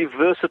wonderfully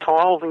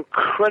versatile,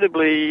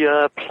 incredibly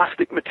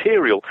plastic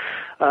material.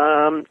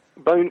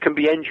 Bone can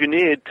be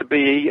engineered to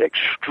be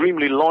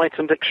extremely light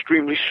and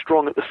extremely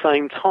strong at the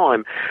same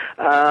time.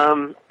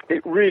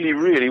 It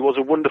really was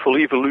a wonderful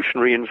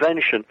evolutionary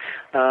invention,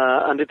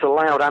 and it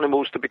allowed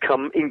animals to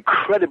become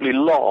incredibly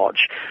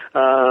large.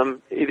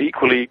 It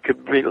equally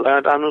could be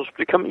allowed animals to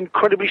become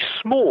incredibly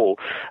small,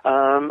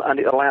 and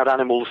it allowed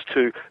animals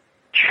to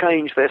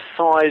change their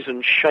size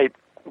and shape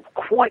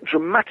quite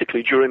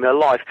dramatically during their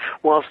life,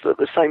 whilst at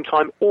the same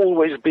time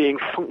always being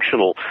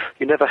functional.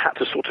 You never had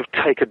to sort of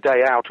take a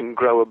day out and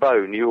grow a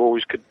bone. You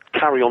always could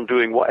carry on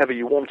doing whatever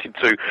you wanted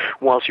to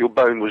whilst your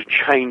bone was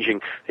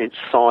changing its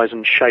size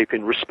and shape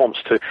in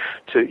response to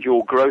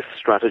your growth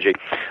strategy.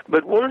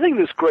 But one thing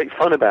that's great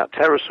fun about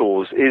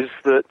pterosaurs is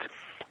that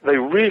they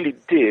really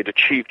did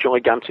achieve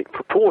gigantic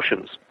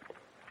proportions.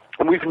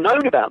 And we've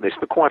known about this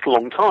for quite a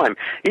long time,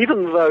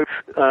 even though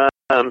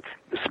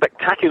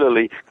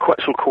spectacularly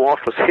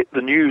Quetzalcoatlus hit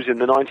the news in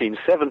the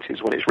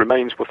 1970s when its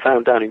remains were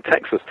found down in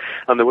Texas,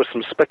 and there was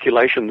some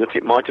speculation that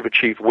it might have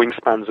achieved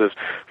wingspans of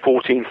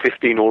 14,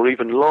 15, or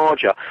even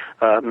larger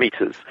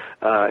meters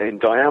in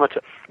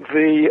diameter.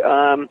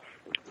 The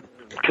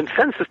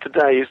consensus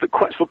today is that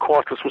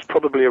Quetzalcoatlus was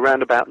probably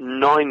around about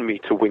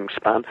 9-meter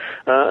wingspan,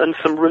 and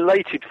some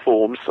related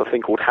forms, I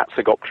think called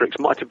Hatzegopteryx,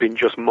 might have been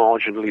just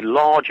marginally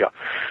larger.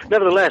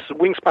 Nevertheless,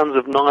 wingspans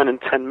of 9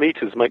 and 10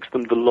 meters makes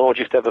them the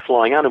largest ever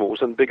flying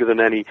animals, and bigger than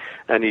any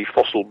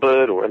fossil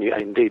bird or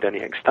indeed any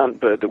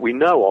extant bird that we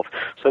know of.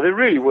 So they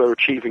really were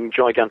achieving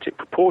gigantic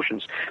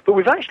proportions. But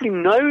we've actually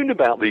known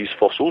about these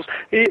fossils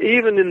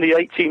even in the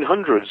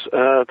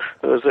 1800s.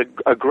 There's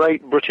a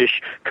great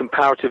British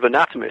comparative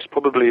anatomist,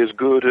 probably as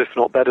good, if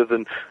not better,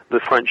 than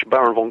the French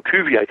Baron von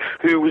Cuvier,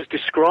 who was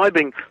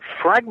describing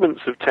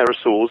fragments of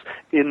pterosaurs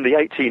in the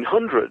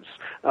 1800s.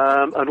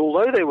 And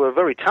although they were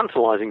very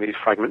tantalizing, these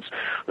fragments,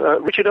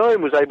 Richard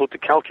Owen was able to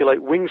calculate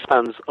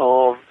wingspans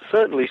of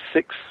certainly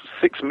 6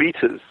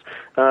 meters,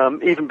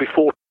 even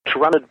before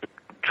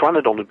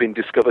pteranodon had been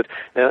discovered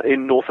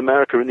in North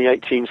America in the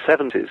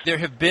 1870s. There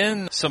have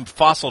been some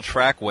fossil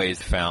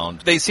trackways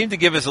found. They seem to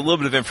give us a little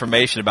bit of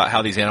information about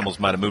how these animals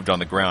might have moved on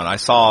the ground. I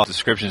saw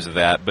descriptions of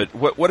that, but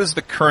what is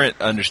the current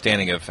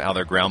understanding of how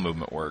their ground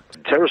movement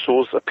worked?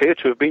 Pterosaurs appear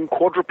to have been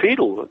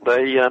quadrupedal.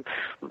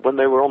 When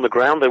they were on the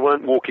ground, they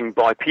weren't walking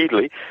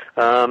bipedally.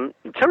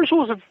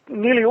 Pterosaurs have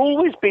nearly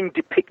always been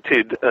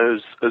depicted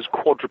as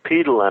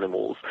quadrupedal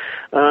animals.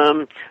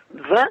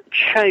 That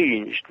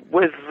changed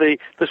with the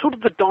sort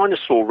of the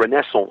dinosaur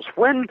renaissance,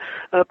 when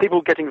people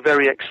were getting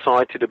very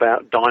excited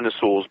about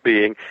dinosaurs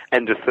being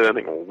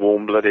endothermic or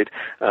warm-blooded.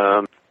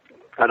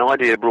 An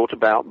idea brought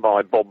about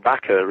by Bob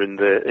Backer in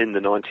the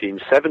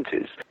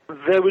 1970s.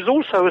 There was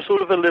also a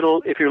sort of a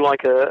little, if you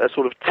like, a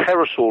sort of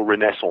pterosaur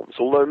renaissance,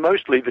 although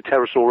mostly the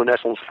pterosaur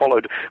renaissance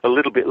followed a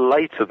little bit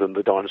later than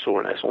the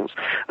dinosaur renaissance.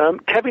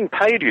 Kevin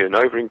Padian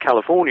over in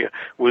California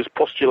was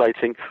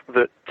postulating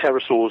that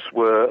pterosaurs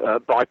were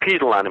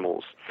bipedal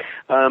animals.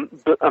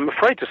 But I'm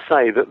afraid to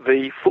say that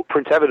the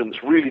footprint evidence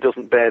really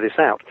doesn't bear this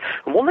out.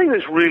 And one thing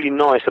that's really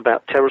nice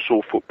about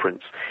pterosaur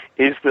footprints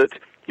is that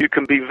you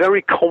can be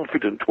very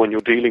confident when you're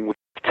dealing with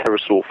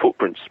pterosaur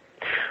footprints.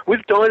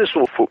 With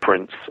dinosaur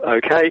footprints,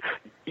 okay,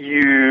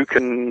 you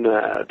can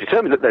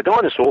determine that they're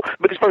dinosaur,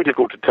 but it's very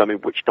difficult to determine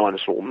which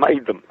dinosaur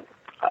made them.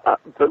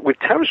 But with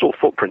pterosaur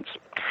footprints,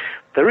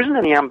 there isn't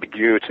any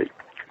ambiguity.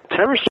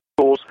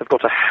 Pterosaurs have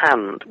got a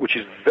hand which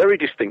is very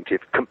distinctive,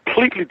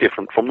 completely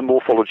different from the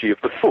morphology of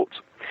the foot.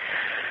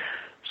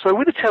 So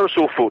with a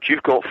pterosaur foot,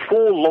 you've got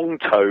 4 long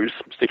toes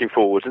sticking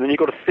forwards, and then you've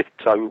got a 5th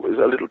toe,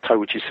 a little toe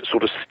which is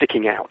sort of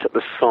sticking out at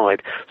the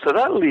side. So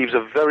that leaves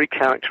a very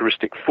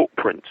characteristic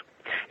footprint.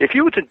 If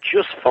you were to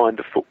just find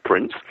the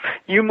footprints,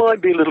 you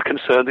might be a little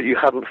concerned that you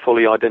hadn't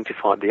fully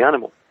identified the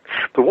animal.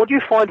 But what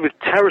you find with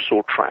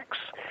pterosaur tracks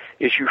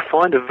is you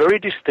find a very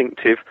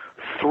distinctive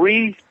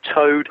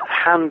 3-toed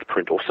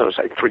handprint, or so to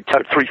say,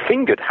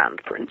 3-fingered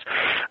handprint,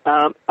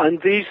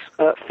 and these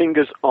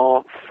fingers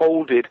are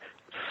folded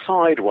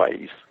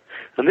sideways.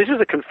 And this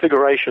is a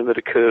configuration that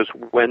occurs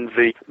when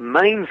the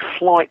main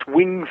flight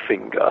wing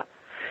finger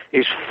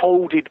is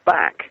folded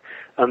back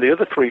and the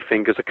other 3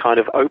 fingers are kind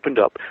of opened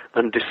up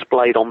and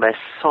displayed on their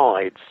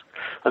sides.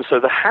 And so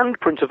the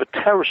handprint of a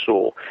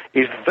pterosaur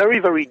is very,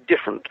 very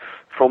different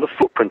from the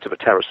footprint of a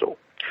pterosaur.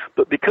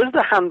 But because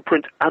the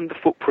handprint and the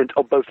footprint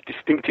are both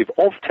distinctive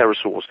of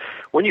pterosaurs,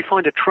 when you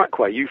find a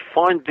trackway, you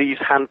find these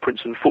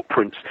handprints and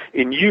footprints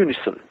in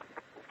unison.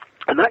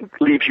 And that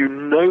leaves you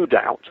no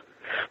doubt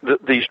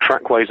that these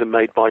trackways are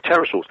made by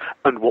pterosaurs.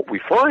 And what we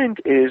find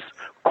is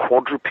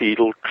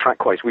quadrupedal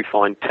trackways. We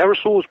find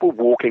pterosaurs were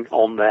walking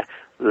on their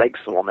legs,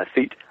 or on their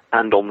feet,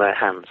 and on their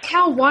hands.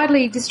 How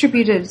widely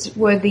distributed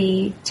were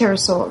the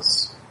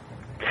pterosaurs?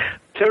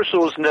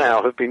 Pterosaurs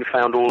now have been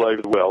found all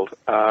over the world.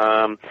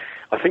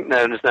 I think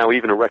there's now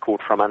even a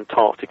record from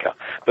Antarctica.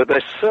 But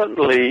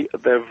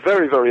they're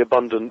very, very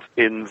abundant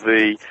in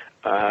the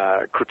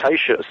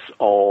Cretaceous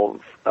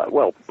of,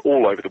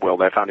 all over the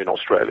world. They're found in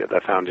Australia, they're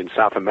found in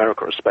South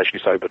America especially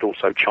so, but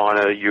also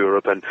China,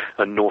 Europe,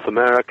 and North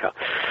America.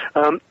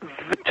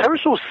 The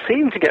pterosaurs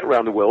seem to get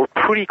around the world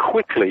pretty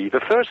quickly. The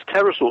first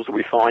pterosaurs that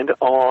we find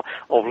are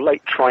of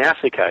late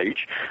Triassic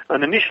age,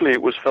 and initially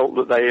it was felt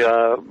that they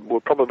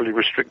were probably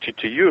restricted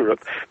to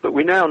Europe, but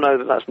we now know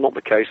that that's not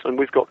the case, and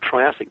we've got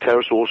Triassic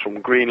pterosaurs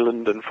from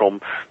Greenland and from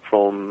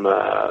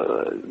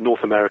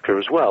North America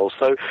as well.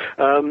 So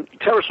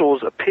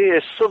pterosaurs appear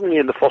suddenly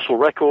in the fossil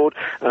record,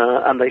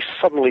 and they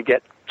suddenly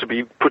get to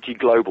be pretty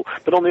global.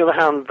 But on the other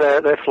hand,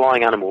 they're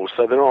flying animals,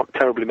 so there aren't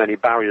terribly many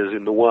barriers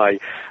in the way.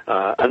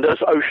 And as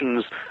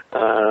oceans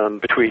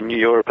between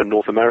Europe and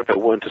North America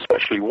weren't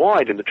especially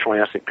wide in the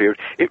Triassic period,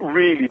 it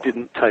really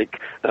didn't take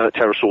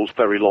pterosaurs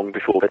very long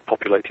before they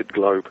populated the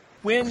globe.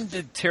 When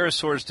did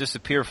pterosaurs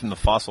disappear from the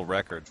fossil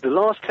record? The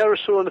last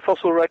pterosaur in the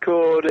fossil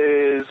record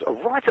is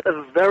right at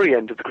the very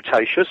end of the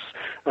Cretaceous,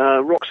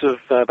 rocks of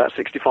about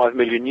 65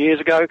 million years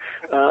ago,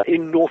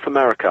 in North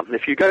America.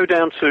 If you go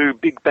down to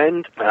Big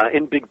Bend,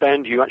 in Big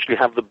Bend you actually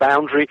have the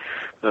boundary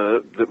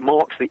that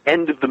marks the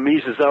end of the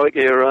Mesozoic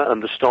era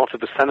and the start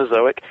of the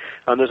Cenozoic,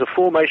 and there's a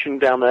formation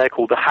down there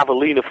called the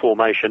Javelina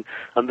Formation,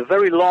 and the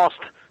very last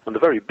and the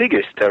very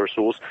biggest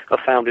pterosaurs are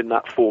found in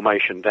that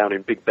formation down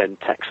in Big Bend,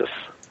 Texas.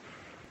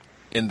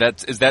 And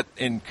is that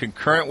in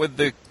concurrent with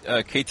the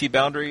KT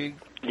boundary?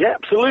 Yeah,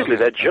 absolutely.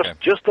 Okay. They're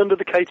just under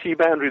the KT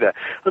boundary there.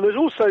 And there's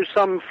also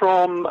some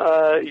from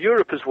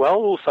Europe as well,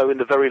 also in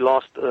the very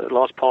last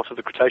part of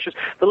the Cretaceous.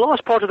 The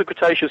last part of the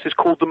Cretaceous is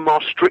called the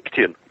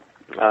Maastrichtian,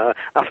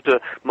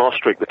 after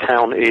Maastricht, the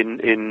town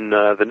in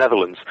the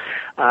Netherlands.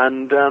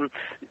 And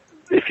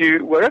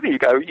wherever you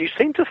go, you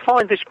seem to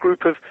find this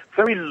group of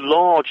very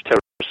large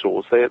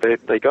pterosaurs.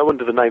 They go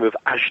under the name of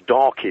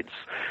ashdarchids.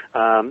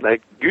 They're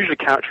usually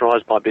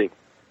characterized by being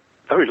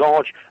very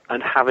large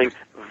and having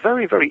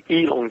very, very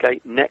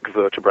elongate neck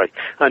vertebrae.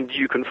 And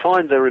you can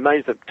find their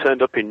remains that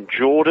turned up in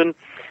Jordan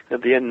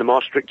at the end of the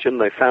Maastrichtian.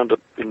 They found up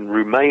in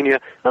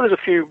Romania, and there's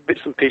a few bits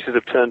and pieces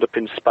have turned up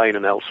in Spain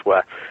and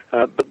elsewhere.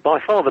 But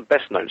by far the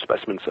best-known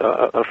specimens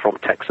are from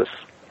Texas.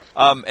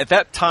 At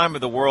that time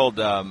of the world,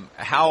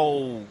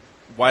 how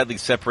widely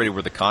separated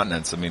were the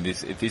continents? I mean,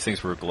 if these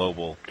things were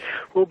global.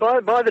 Well,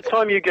 by the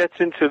time you get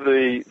into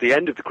the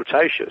end of the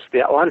Cretaceous, the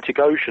Atlantic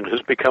Ocean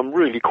has become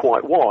really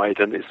quite wide,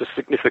 and it's a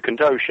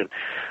significant ocean.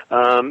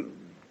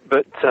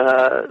 But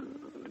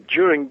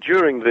during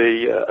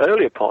the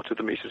earlier part of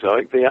the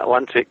Mesozoic, the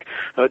Atlantic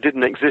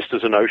didn't exist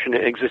as an ocean.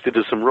 It existed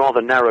as some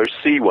rather narrow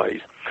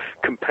seaways,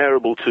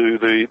 comparable to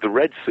the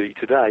Red Sea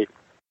today.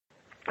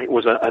 It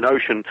was an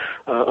ocean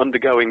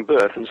undergoing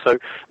birth, and so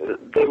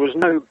there was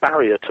no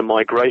barrier to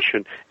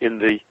migration in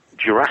the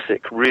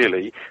Jurassic,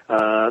 really.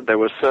 There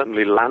were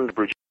certainly land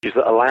bridges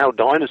that allowed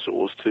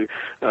dinosaurs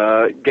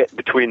to get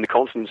between the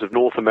continents of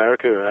North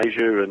America,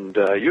 Asia, and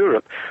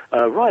Europe,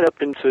 right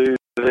up into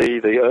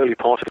the early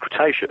part of the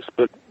Cretaceous.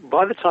 But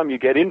by the time you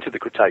get into the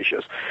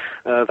Cretaceous,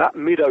 that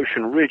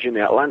mid-ocean ridge in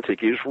the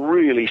Atlantic is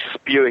really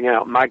spewing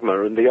out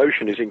magma, and the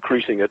ocean is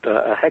increasing at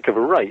a heck of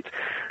a rate.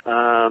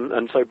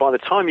 And so by the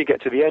time you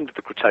get to the end of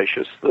the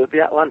Cretaceous,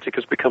 the Atlantic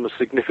has become a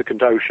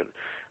significant ocean,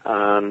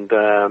 and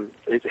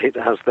it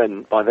has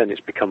by then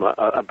it's become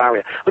a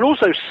barrier. And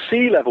also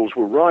sea levels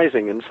were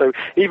rising, and so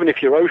even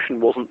if your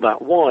ocean wasn't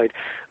that wide,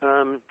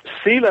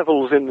 sea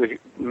levels in the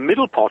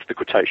middle part of the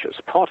Cretaceous,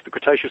 part of the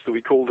Cretaceous that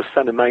we call the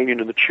Cenomanian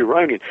and the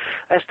Turonian,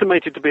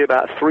 estimated to be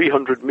about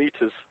 300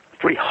 meters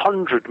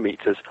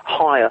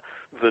higher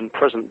than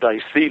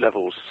present-day sea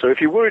levels. So if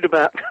you're worried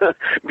about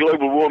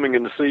global warming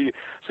and sea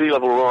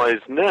level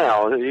rise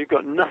now, you've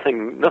got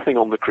nothing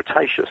on the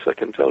Cretaceous, I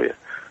can tell you.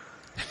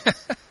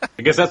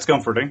 I guess that's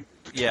comforting.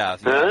 Yeah.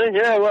 Well,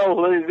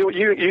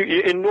 you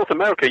in North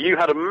America, you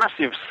had a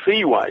massive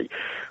seaway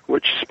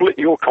which split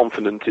your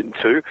continent in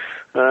two.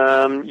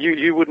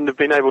 You wouldn't have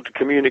been able to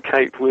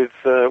communicate with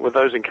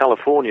those in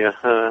California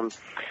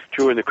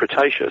during the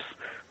Cretaceous.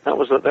 There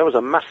was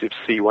a massive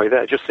seaway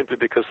there, just simply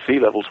because sea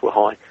levels were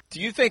high.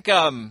 Do you think,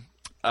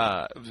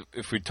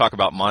 if we talk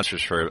about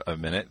monsters for a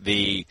minute,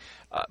 the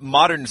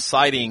modern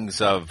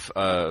sightings of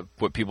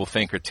what people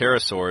think are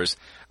pterosaurs,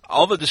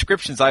 all the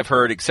descriptions I've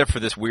heard, except for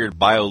this weird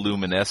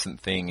bioluminescent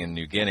thing in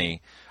New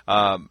Guinea,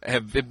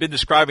 have been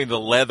describing the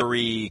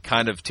leathery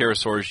kind of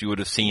pterosaurs you would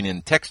have seen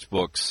in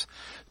textbooks.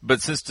 But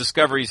since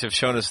discoveries have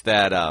shown us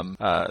that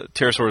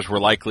pterosaurs were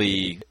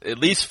likely at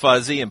least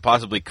fuzzy and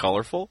possibly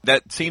colorful,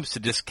 that seems to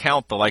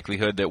discount the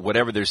likelihood that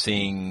whatever they're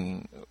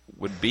seeing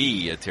would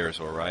be a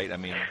pterosaur, right? I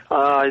mean,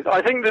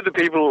 I think that the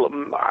people,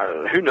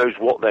 who knows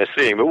what they're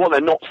seeing, but what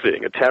they're not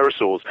seeing are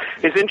pterosaurs.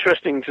 It's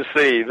interesting to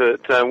see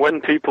that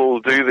when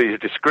people do these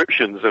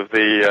descriptions of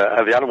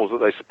the animals that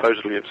they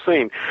supposedly have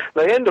seen,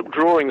 they end up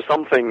drawing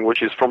something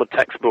which is from a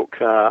textbook.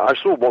 I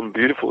saw one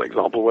beautiful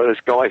example where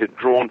this guy had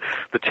drawn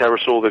the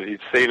pterosaur that he'd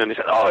seen, and he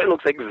said, "Oh, it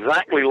looks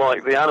exactly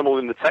like the animal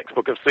in the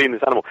textbook. I've seen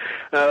this animal."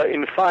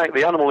 In fact,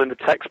 the animal in the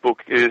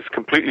textbook is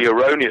completely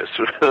erroneous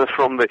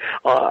from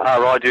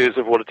our ideas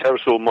of what a pterosaur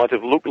might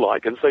have looked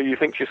like, and so you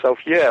think to yourself,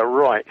 yeah,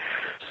 right.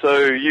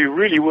 So you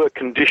really were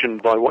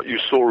conditioned by what you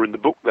saw in the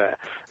book there,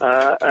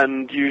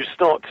 and you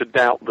start to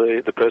doubt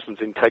the person's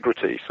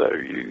integrity, so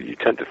you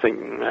tend to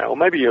think, well,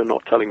 maybe you're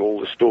not telling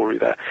all the story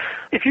there.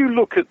 If you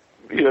look at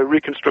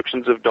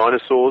reconstructions of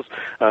dinosaurs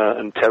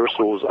and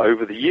pterosaurs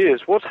over the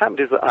years, what's happened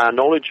is that our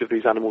knowledge of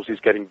these animals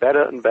is getting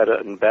better and better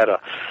and better.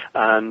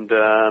 And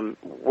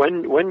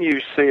when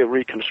you see a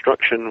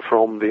reconstruction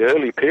from the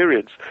early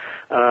periods,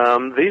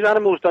 these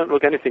animals don't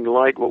look anything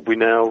like what we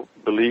now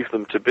believe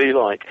them to be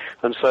like.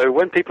 And so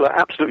when people are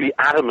absolutely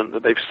adamant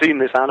that they've seen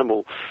this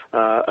animal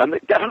and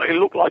it definitely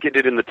looked like it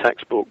did in the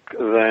textbook,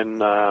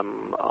 then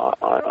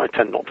I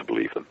tend not to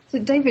believe them. So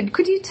David,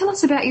 could you tell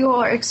us about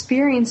your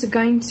experience of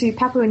going to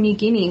Papua New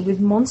Guinea with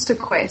Monster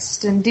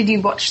Quest, and did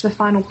you watch the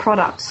final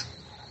product?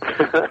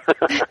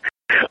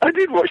 I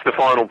did watch the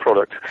final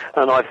product,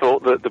 and I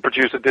thought that the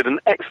producer did an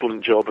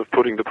excellent job of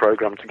putting the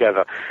program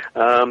together.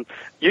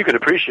 You can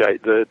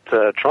appreciate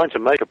that trying to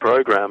make a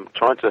program,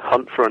 trying to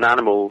hunt for an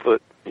animal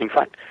that, in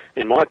fact,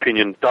 in my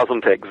opinion,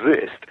 doesn't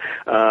exist,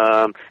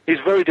 is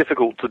very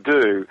difficult to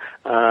do.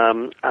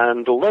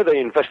 And although they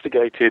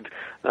investigated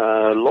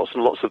lots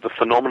and lots of the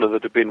phenomena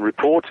that have been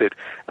reported,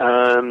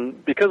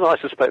 because I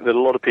suspect that a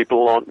lot of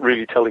people aren't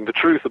really telling the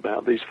truth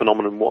about these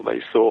phenomena and what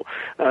they saw,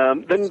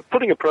 then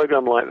putting a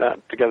program like that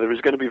together is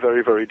going to be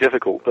very, very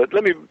difficult. But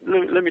let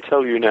me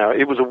tell you now,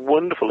 it was a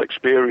wonderful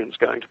experience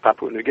going to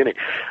Papua New Guinea,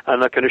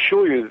 and I can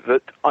assure you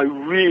that I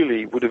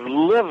really would have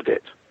loved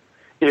it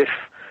if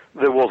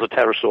there was a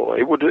pterosaur.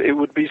 It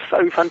would be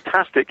so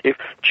fantastic if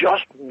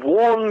just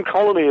one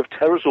colony of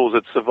pterosaurs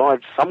had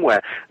survived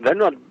somewhere.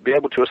 Then I'd be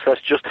able to assess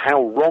just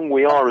how wrong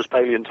we are as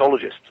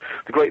paleontologists.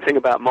 The great thing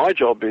about my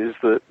job is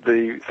that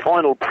the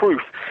final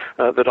proof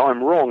that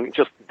I'm wrong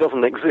just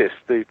doesn't exist.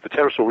 The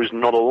pterosaur is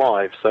not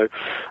alive. So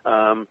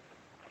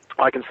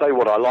I can say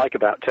what I like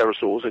about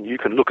pterosaurs, and you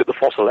can look at the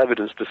fossil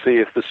evidence to see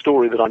if the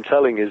story that I'm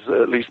telling is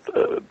at least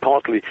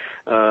partly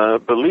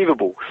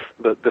believable.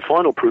 But the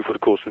final proof, of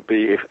course, would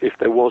be if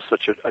there was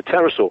such a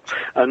pterosaur.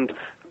 And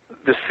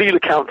the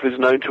coelacanth is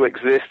known to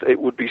exist. It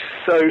would be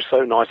so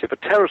nice if a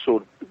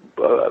pterosaur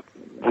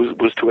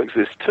was to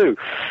exist too.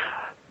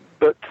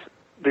 But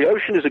the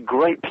ocean is a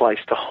great place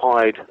to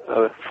hide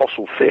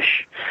fossil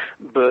fish,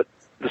 but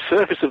the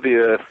surface of the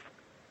Earth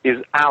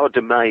is our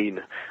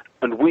domain,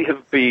 and we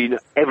have been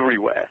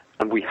everywhere,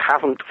 and we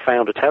haven't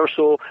found a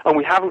pterosaur, and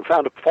we haven't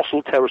found a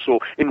fossil pterosaur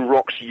in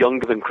rocks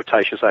younger than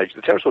Cretaceous age.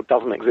 The pterosaur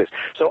doesn't exist.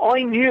 So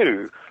I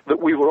knew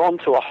that we were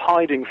onto a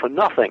hiding for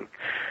nothing,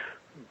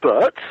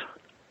 but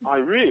I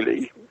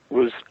really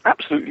was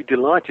absolutely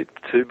delighted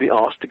to be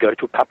asked to go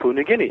to Papua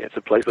New Guinea. It's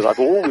a place that I've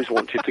always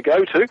wanted to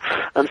go to,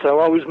 and so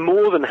I was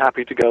more than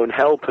happy to go and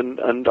help, and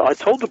I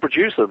told the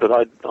producer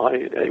that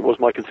it was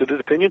my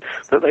considered opinion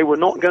that they were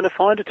not going to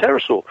find a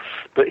pterosaur,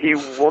 but he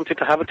wanted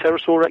to have a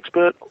pterosaur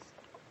expert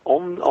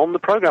on the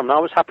program, and I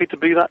was happy to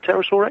be that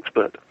pterosaur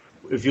expert.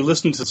 If you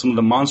listen to some of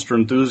the monster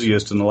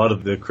enthusiasts and a lot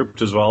of the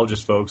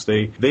cryptozoologist folks,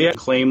 they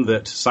claim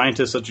that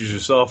scientists such as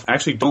yourself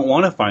actually don't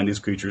want to find these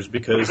creatures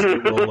because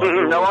it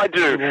will, no, I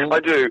do.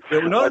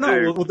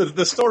 Well,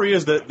 the story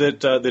is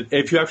that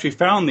if you actually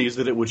found these,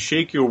 that it would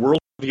shake your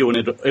worldview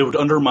and it would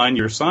undermine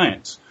your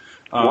science.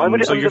 Why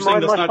would it so you're saying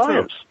undermine that's my not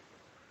science?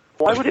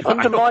 True? Why would it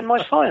undermine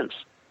my science?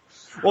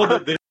 Well,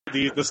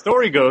 the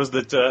story goes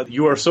that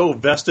you are so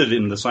vested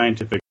in the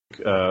scientific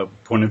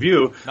point of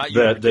view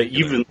that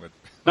even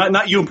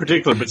not you in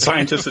particular, but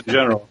scientists in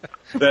general,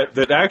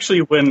 that actually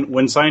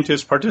when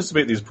scientists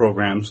participate in these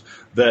programs,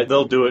 that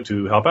they'll do it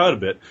to help out a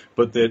bit,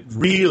 but that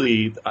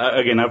really,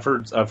 again, I've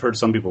heard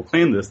some people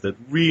claim this, that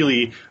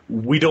really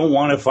we don't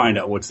want to find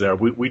out what's there.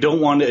 We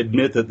don't want to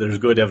admit that there's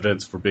good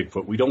evidence for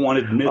Bigfoot. We don't want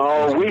to admit.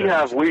 Oh, we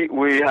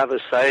have a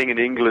saying in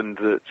England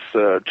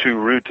that's too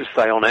rude to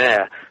say on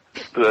air.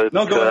 But,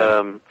 no,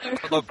 go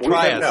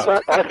ahead.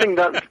 I think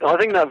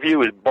that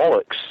view is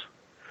bollocks.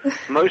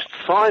 Most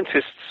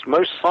scientists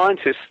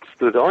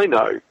that I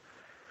know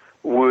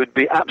would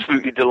be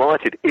absolutely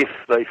delighted if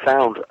they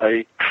found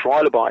a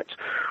trilobite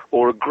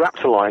or a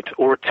graptolite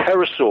or a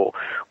pterosaur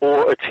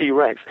or a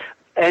T-Rex.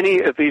 Any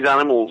of these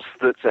animals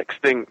that's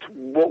extinct,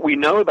 what we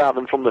know about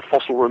them from the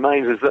fossil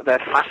remains is that they're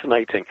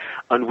fascinating,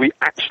 and we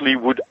actually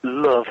would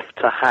love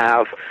to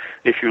have,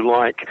 if you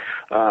like,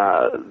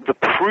 the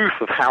proof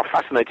of how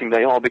fascinating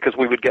they are, because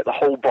we would get the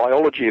whole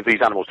biology of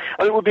these animals.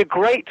 And it would be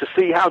great to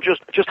see how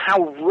just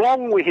how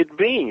wrong we had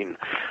been.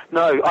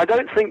 No, I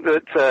don't think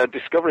that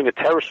discovering a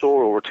pterosaur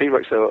or a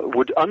T-Rex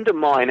would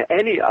undermine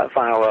any of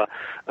our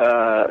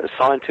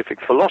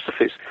scientific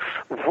philosophies.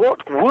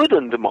 What would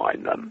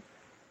undermine them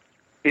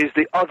is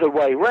the other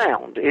way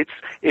round.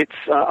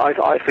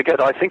 I forget,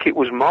 I think it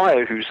was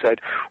Meyer who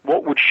said,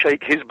 what would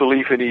shake his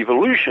belief in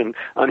evolution?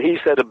 And he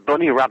said a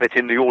bunny rabbit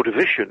in the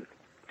Ordovician.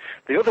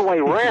 The other way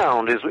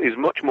round is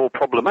much more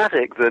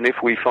problematic than if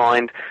we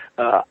find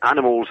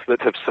animals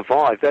that have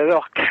survived. There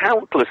are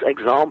countless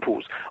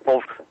examples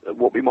of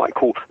what we might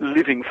call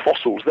living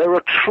fossils. There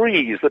are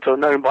trees that are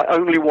known by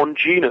only one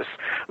genus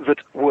that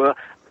were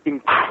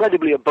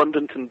incredibly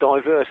abundant and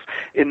diverse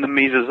in the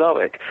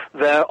Mesozoic.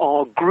 There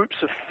are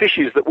groups of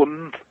fishes that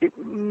were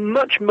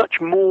much,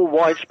 much more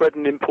widespread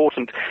and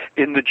important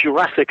in the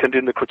Jurassic and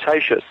in the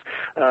Cretaceous.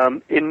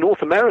 In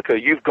North America,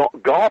 you've got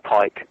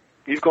garpike.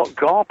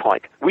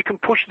 We can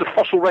push the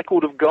fossil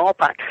record of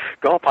garpike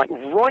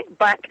right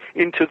back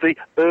into the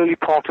early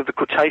part of the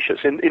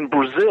Cretaceous. In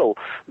Brazil,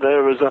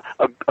 there is a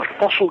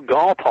fossil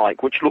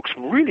garpike which looks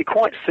really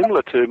quite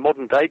similar to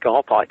modern-day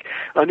garpike,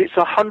 and it's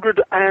about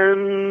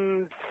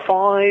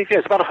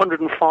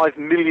 105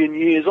 million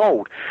years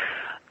old.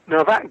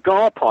 Now, that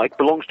garpike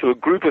belongs to a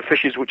group of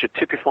fishes which are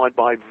typified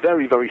by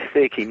very, very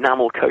thick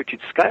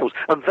enamel-coated scales,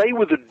 and they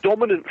were the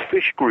dominant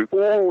fish group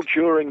all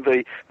during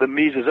the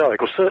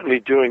Mesozoic, or certainly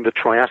during the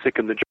Triassic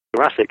and the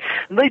Jurassic.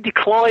 And they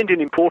declined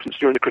in importance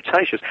during the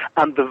Cretaceous,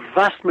 and the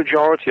vast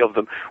majority of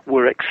them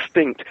were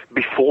extinct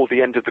before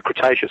the end of the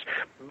Cretaceous.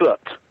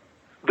 But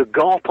the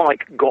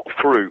garpike got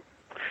through.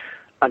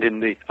 And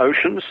in the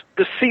oceans,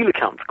 the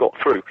coelacanth got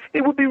through.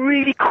 It would be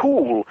really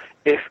cool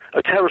if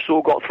a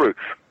pterosaur got through.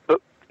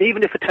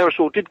 Even if a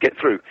pterosaur did get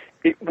through,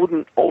 it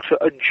wouldn't alter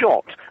a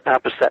jot our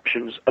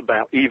perceptions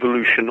about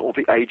evolution or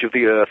the age of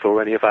the Earth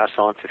or any of our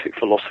scientific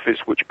philosophies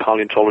which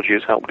paleontology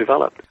has helped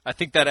develop. I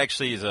think that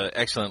actually is an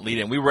excellent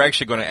lead-in. We were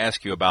actually going to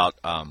ask you about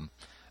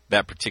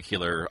that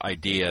particular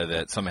idea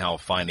that somehow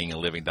finding a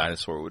living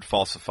dinosaur would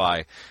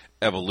falsify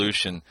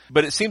evolution.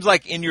 But it seems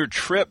like in your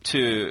trip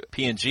to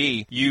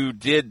PNG, you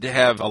did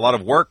have a lot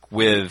of work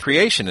with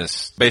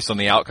creationists based on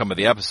the outcome of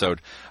the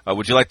episode.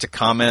 Would you like to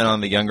comment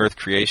on the young Earth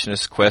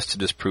creationists' quest to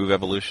disprove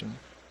evolution?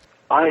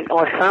 I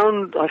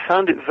found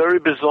it very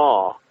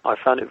bizarre.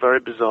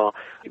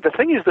 The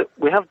thing is that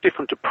we have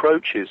different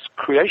approaches.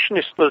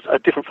 Creationists have a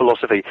different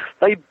philosophy.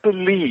 They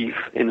believe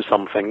in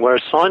something,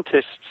 whereas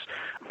scientists,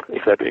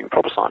 if they're being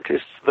proper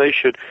scientists, they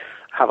should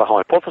have a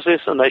hypothesis,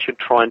 and they should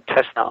try and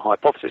test that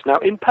hypothesis. Now,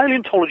 in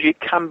paleontology,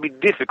 it can be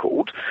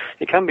difficult.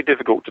 It can be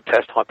difficult to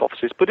test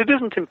hypotheses, but it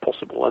isn't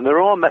impossible, and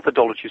there are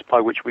methodologies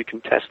by which we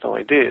can test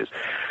ideas.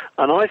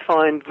 And I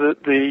find that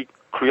the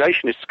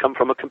creationists come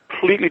from a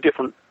completely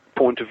different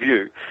point of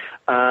view.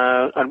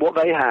 And what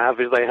they have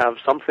is they have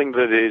something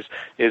that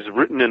is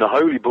written in a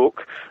holy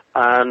book,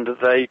 and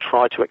they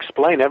try to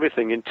explain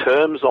everything in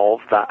terms of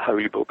that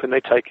holy book, and they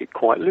take it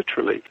quite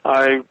literally.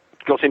 I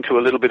got into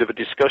a little bit of a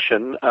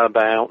discussion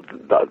about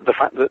the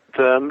fact that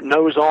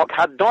Noah's Ark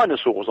had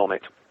dinosaurs on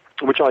it,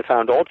 which I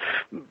found odd,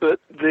 but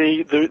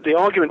the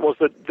argument was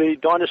that the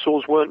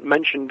dinosaurs weren't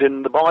mentioned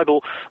in the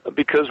Bible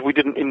because we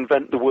didn't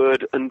invent the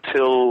word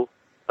until,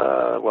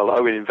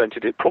 Owen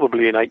invented it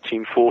probably in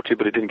 1840,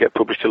 but it didn't get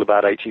published till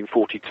about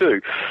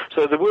 1842.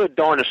 So the word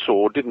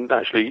dinosaur didn't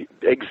actually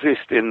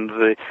exist in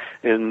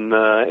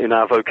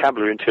our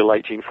vocabulary until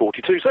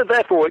 1842. So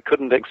therefore it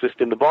couldn't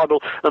exist in the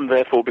Bible, and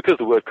therefore because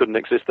the word couldn't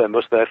exist, there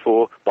must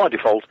therefore by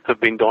default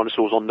have been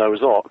dinosaurs on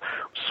Noah's Ark.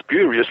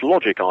 Spurious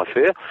logic, I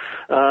fear.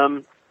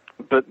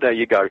 But there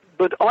you go.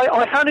 But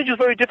I found it just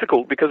very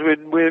difficult because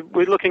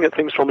we're looking at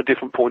things from a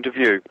different point of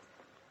view,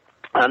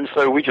 and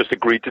so we just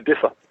agreed to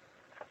differ.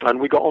 And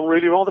we got on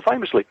really rather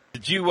famously.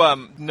 Did you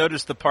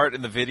notice the part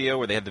in the video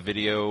where they had the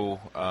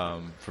video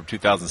from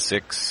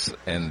 2006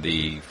 and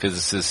the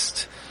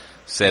physicist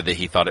said that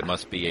he thought it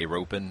must be a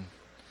ropin'?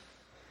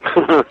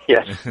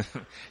 Yes.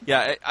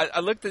 Yeah, I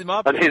looked him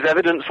up. And his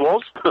evidence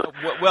was?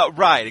 Well,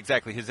 right,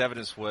 exactly. His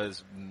evidence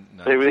was...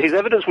 His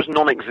evidence was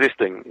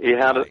non-existing. He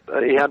had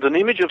an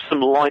image of some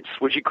lights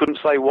which he couldn't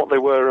say what they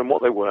were and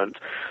what they weren't.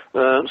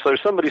 So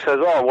somebody says,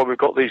 we've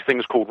got these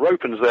things called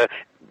ropins there.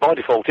 By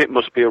default, it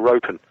must be a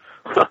ropin'.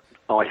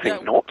 I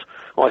think not.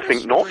 I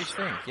think not.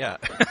 Yeah.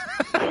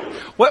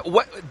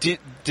 What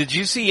did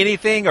you see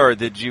anything, or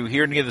did you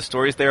hear any of the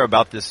stories there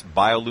about this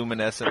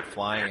bioluminescent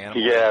flying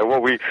animal? Yeah, well,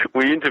 we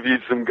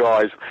interviewed some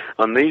guys,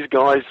 and these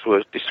guys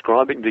were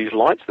describing these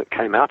lights that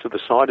came out of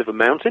the side of a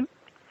mountain,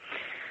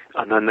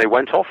 and then they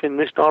went off in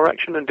this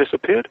direction and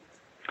disappeared.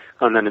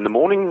 And then in the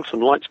morning,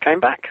 some lights came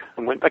back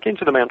and went back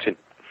into the mountain.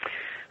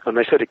 And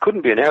they said it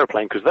couldn't be an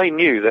aeroplane because they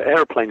knew that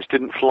aeroplanes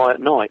didn't fly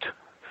at night.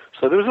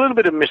 So there was a little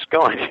bit of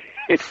misguided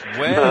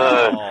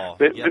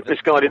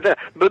there.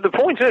 But the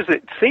point is,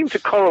 it seemed to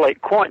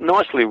correlate quite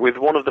nicely with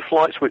one of the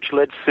flights which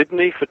led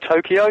Sydney for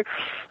Tokyo,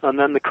 and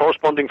then the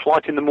corresponding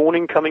flight in the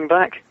morning coming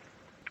back.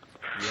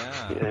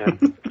 Yeah.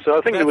 So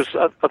I think there was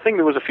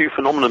a few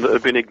phenomena that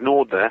had been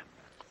ignored there.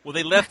 Well,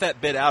 they left that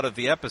bit out of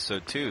the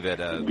episode too. That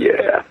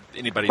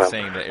anybody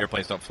saying that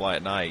airplanes don't fly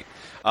at night.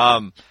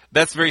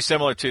 That's very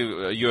similar to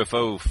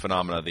UFO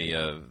phenomena,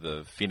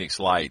 the Phoenix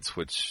Lights,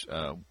 which.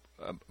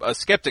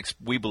 Skeptics,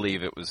 we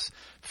believe it was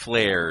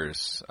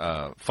flares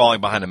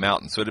falling behind a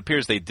mountain. So it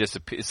appears they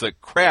disappear. It's a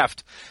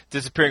craft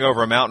disappearing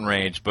over a mountain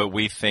range, but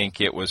we think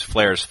it was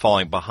flares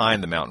falling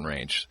behind the mountain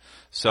range.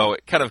 So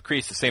it kind of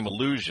creates the same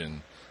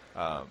illusion.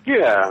 But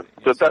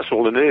that's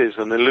all it is,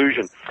 an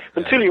illusion.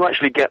 Until you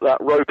actually get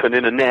that rope and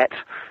in a net,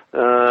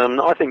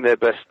 I think they're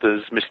best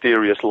as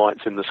mysterious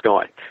lights in the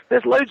sky.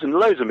 There's loads and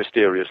loads of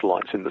mysterious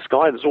lights in the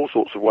sky. There's all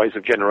sorts of ways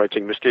of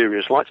generating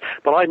mysterious lights,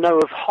 but I know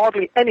of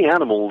hardly any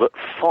animal that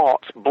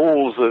farts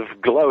balls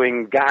of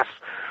glowing gas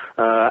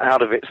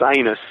out of its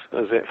anus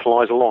as it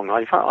flies along.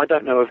 In fact, I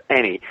don't know of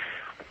any.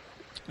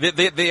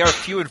 They are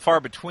few and far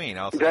between.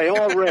 They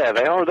are rare.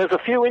 There's a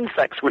few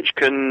insects which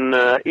can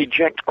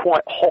eject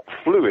quite hot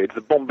fluid,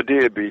 the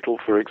bombardier beetle,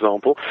 for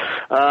example.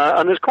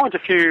 And there's quite a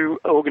few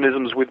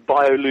organisms with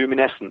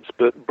bioluminescence,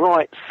 but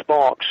bright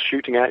sparks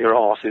shooting out your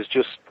arse is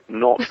just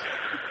not...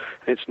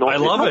 It's not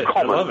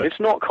common. It's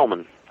not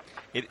common.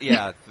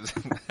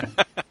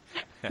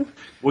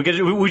 We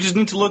just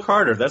need to look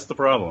harder. That's the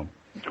problem.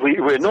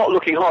 We're not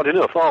looking hard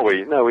enough, are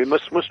we? No, we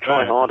must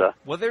try harder.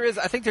 Well,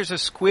 I think there's a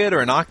squid or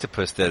an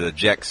octopus that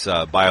ejects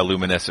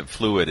bioluminescent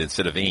fluid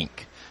instead of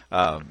ink.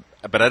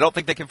 But I don't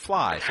think they can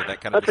fly, so that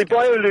kind of... Actually,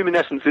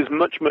 bioluminescence is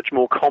much, much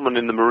more common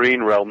in the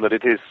marine realm than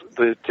it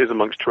is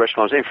amongst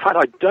terrestrials. In fact,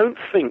 I don't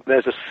think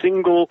there's a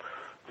single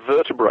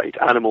vertebrate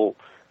animal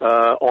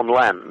on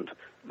land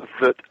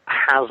that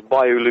has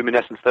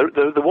bioluminescence. There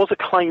was a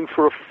claim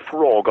for a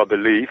frog, I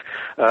believe,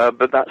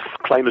 but that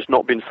claim has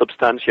not been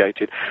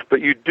substantiated.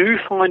 But you do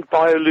find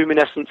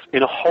bioluminescence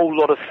in a whole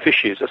lot of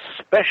fishes,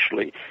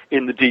 especially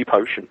in the deep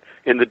ocean.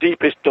 In the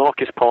deepest,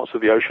 darkest parts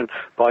of the ocean,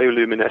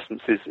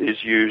 bioluminescence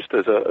is used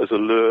as a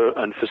lure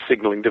and for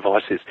signaling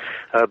devices.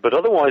 But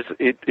otherwise,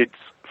 it's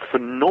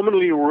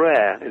phenomenally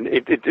rare, and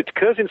it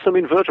occurs in some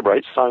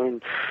invertebrates. So,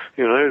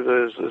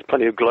 there's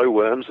plenty of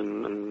glowworms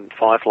and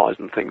fireflies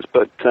and things,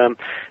 but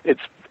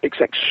it's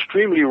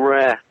extremely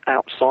rare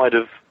outside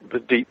of the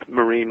deep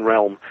marine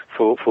realm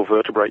for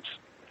vertebrates.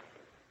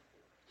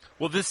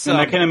 Well,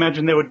 I can't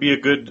imagine there would be a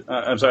good.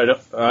 I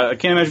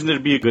can't imagine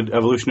there'd be a good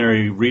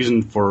evolutionary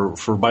reason for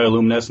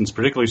bioluminescence,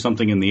 particularly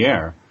something in the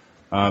air.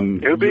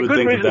 It would be a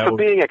good reason for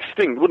being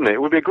extinct, wouldn't it?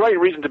 It would be a great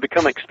reason to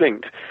become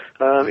extinct.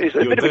 It's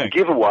a bit of a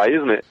giveaway,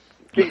 isn't it?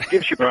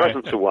 Gives your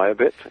presence away a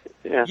bit.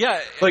 Yeah.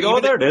 Like,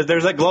 there it is.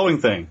 There's that glowing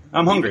thing.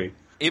 I'm hungry.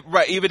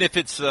 Even if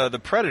it's the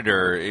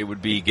predator, it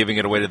would be giving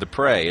it away to the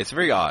prey. It's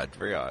very odd,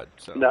 very odd.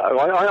 So. No,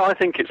 I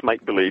think it's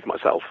make-believe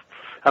myself.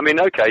 I mean,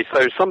 okay,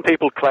 so some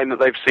people claim that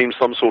they've seen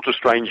some sort of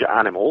strange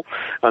animal,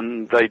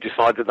 and they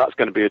decide that that's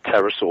going to be a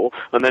pterosaur,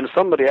 and then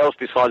somebody else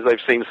decides they've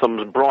seen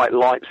some bright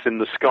lights in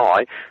the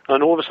sky,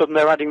 and all of a sudden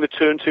they're adding the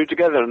two and two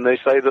together, and they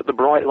say that the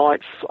bright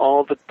lights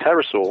are the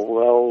pterosaur.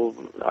 Well,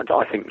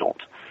 I think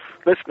not.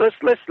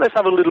 Let's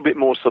have a little bit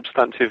more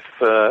substantive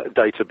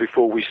data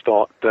before we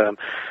start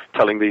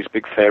telling these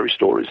big fairy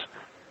stories.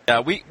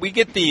 Yeah, we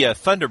get the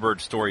Thunderbird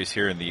stories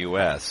here in the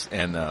U.S.,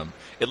 and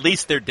at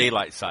least they're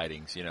daylight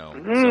sightings,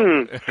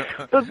 So.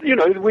 But,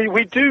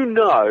 we do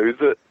know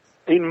that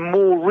in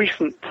more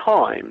recent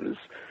times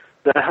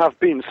there have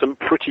been some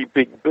pretty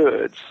big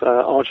birds.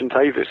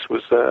 Argentavis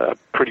was a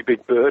pretty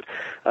big bird.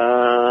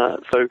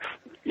 So,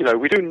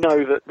 we do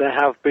know that there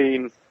have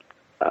been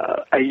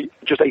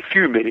just a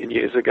few million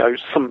years ago,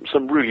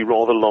 some really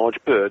rather large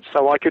birds.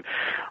 So I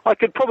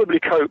could probably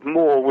cope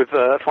more with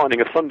finding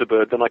a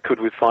thunderbird than I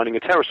could with finding a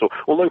pterosaur.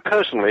 Although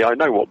personally, I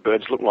know what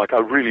birds look like. I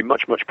really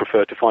much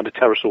prefer to find a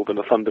pterosaur than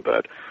a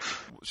thunderbird.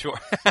 Sure.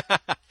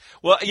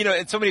 Well,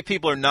 and so many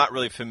people are not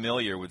really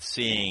familiar with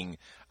seeing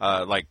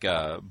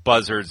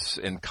buzzards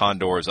and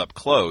condors up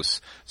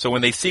close. So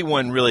when they see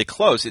one really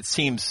close, it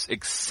seems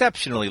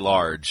exceptionally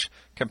large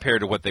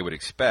compared to what they would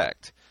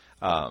expect.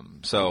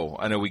 So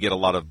I know we get a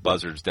lot of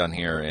buzzards down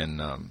here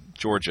in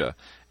Georgia,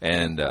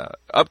 and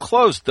up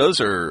close, those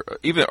are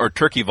or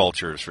turkey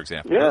vultures, for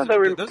example. Yeah,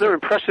 they're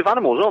impressive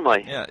animals,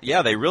 aren't they?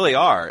 Yeah, they really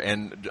are,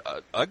 and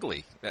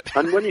ugly.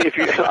 And when if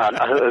you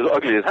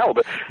ugly as hell,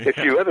 but if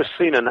you've ever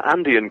seen an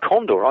Andean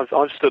condor,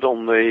 I've stood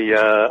on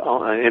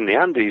in the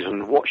Andes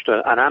and watched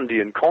an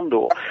Andean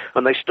condor,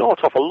 and they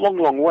start off a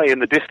long way in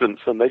the distance,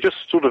 and they just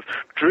sort of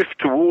drift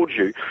towards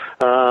you,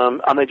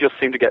 and they just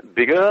seem to get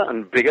bigger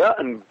and bigger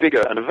and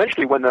bigger, and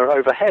eventually when they're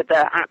overhead,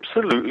 they're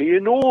absolutely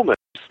enormous.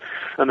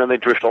 And then they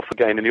drift off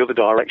again in the other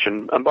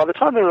direction. And by the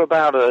time they're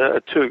about a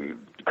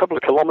couple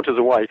of kilometers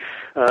away,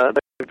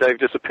 they've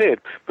disappeared.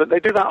 But they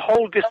do that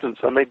whole distance,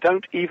 and they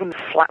don't even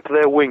flap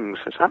their wings.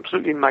 It's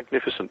absolutely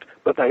magnificent.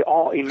 But they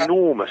are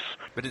enormous.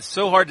 But it's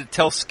so hard to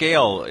tell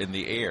scale in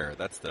the air.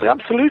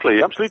 Absolutely.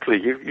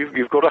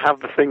 You've got to have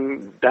the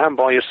thing down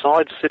by your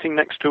side, sitting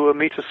next to a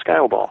meter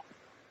scale bar.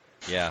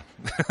 Yeah,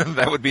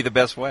 that would be the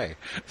best way.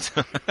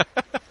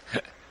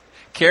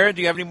 Karen,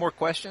 do you have any more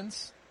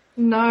questions?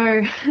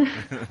 No.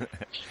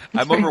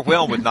 I'm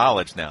overwhelmed with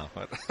knowledge now.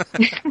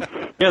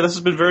 Yeah, this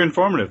has been very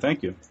informative.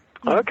 Thank you.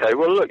 Okay,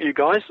 well, look, you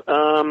guys,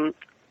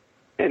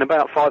 in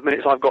about 5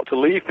 minutes I've got to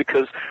leave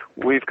because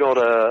we've got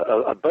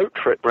a boat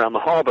trip around the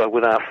harbour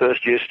with our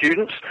first-year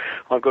students.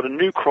 I've got a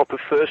new crop of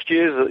first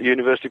years at the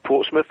University of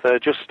Portsmouth. They're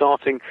just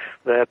starting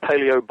their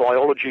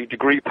paleobiology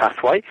degree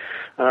pathway.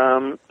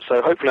 So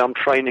hopefully I'm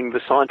training the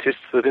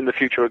scientists that in the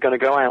future are going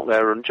to go out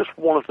there, and just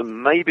one of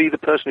them may be the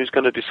person who's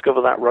going to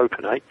discover that rope,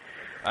 eh?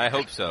 I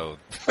hope so.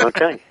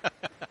 Okay.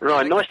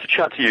 Right, nice to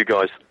chat to you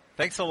guys.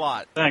 Thanks a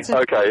lot. Thanks.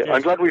 Okay,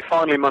 I'm glad we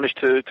finally managed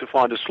to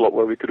find a slot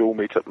where we could all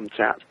meet up and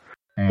chat.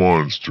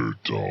 Monster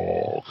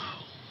Talk.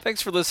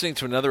 Thanks for listening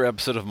to another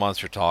episode of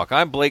Monster Talk.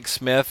 I'm Blake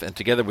Smith, and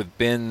together with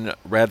Ben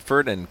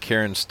Radford and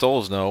Karen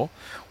Stolzno,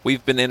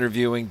 we've been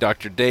interviewing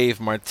Dr. Dave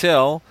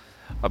Martell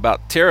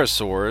about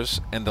pterosaurs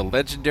and the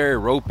legendary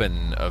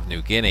ropen of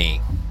New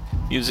Guinea.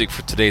 Music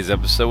for today's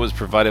episode was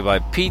provided by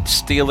Peach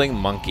Stealing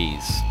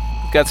Monkeys.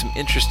 We've got some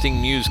interesting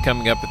news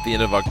coming up at the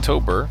end of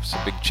October, some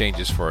big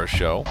changes for our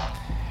show.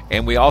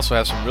 And we also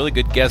have some really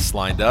good guests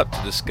lined up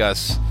to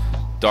discuss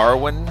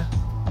Darwin,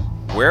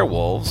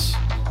 werewolves,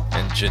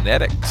 and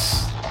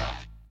genetics.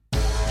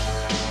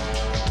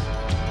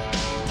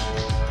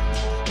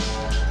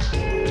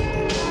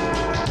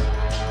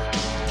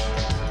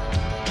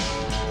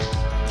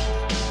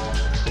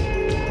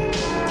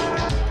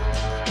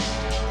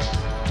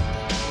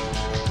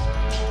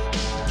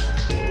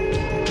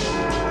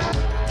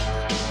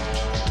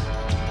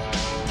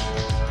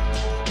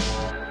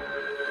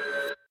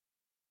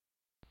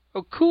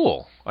 Oh,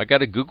 cool. I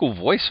got a Google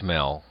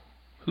voicemail.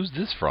 Who's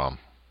this from?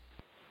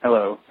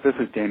 Hello, this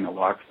is Daniel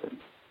Loxton.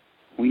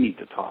 We need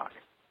to talk.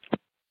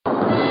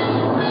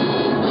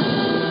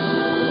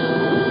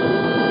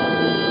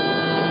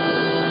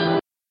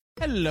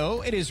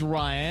 Hello, it is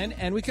Ryan,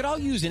 and we could all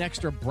use an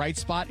extra bright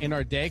spot in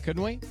our day,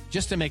 couldn't we?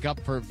 Just to make up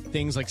for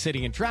things like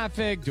sitting in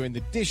traffic, doing the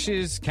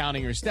dishes,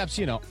 counting your steps,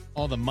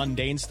 all the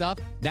mundane stuff.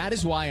 That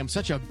is why I'm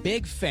such a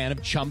big fan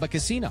of Chumba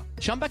Casino.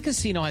 Chumba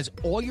Casino has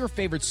all your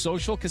favorite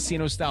social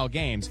casino-style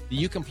games that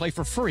you can play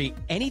for free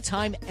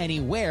anytime,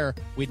 anywhere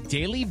with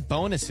daily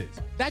bonuses.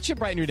 That should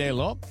brighten your day a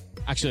little.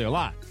 Actually, a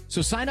lot.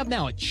 So sign up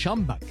now at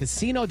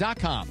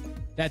ChumbaCasino.com.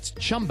 That's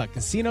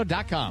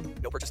ChumbaCasino.com.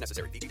 No purchase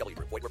necessary. VGW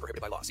Group. Void where prohibited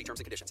by law. See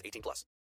terms and conditions. 18+.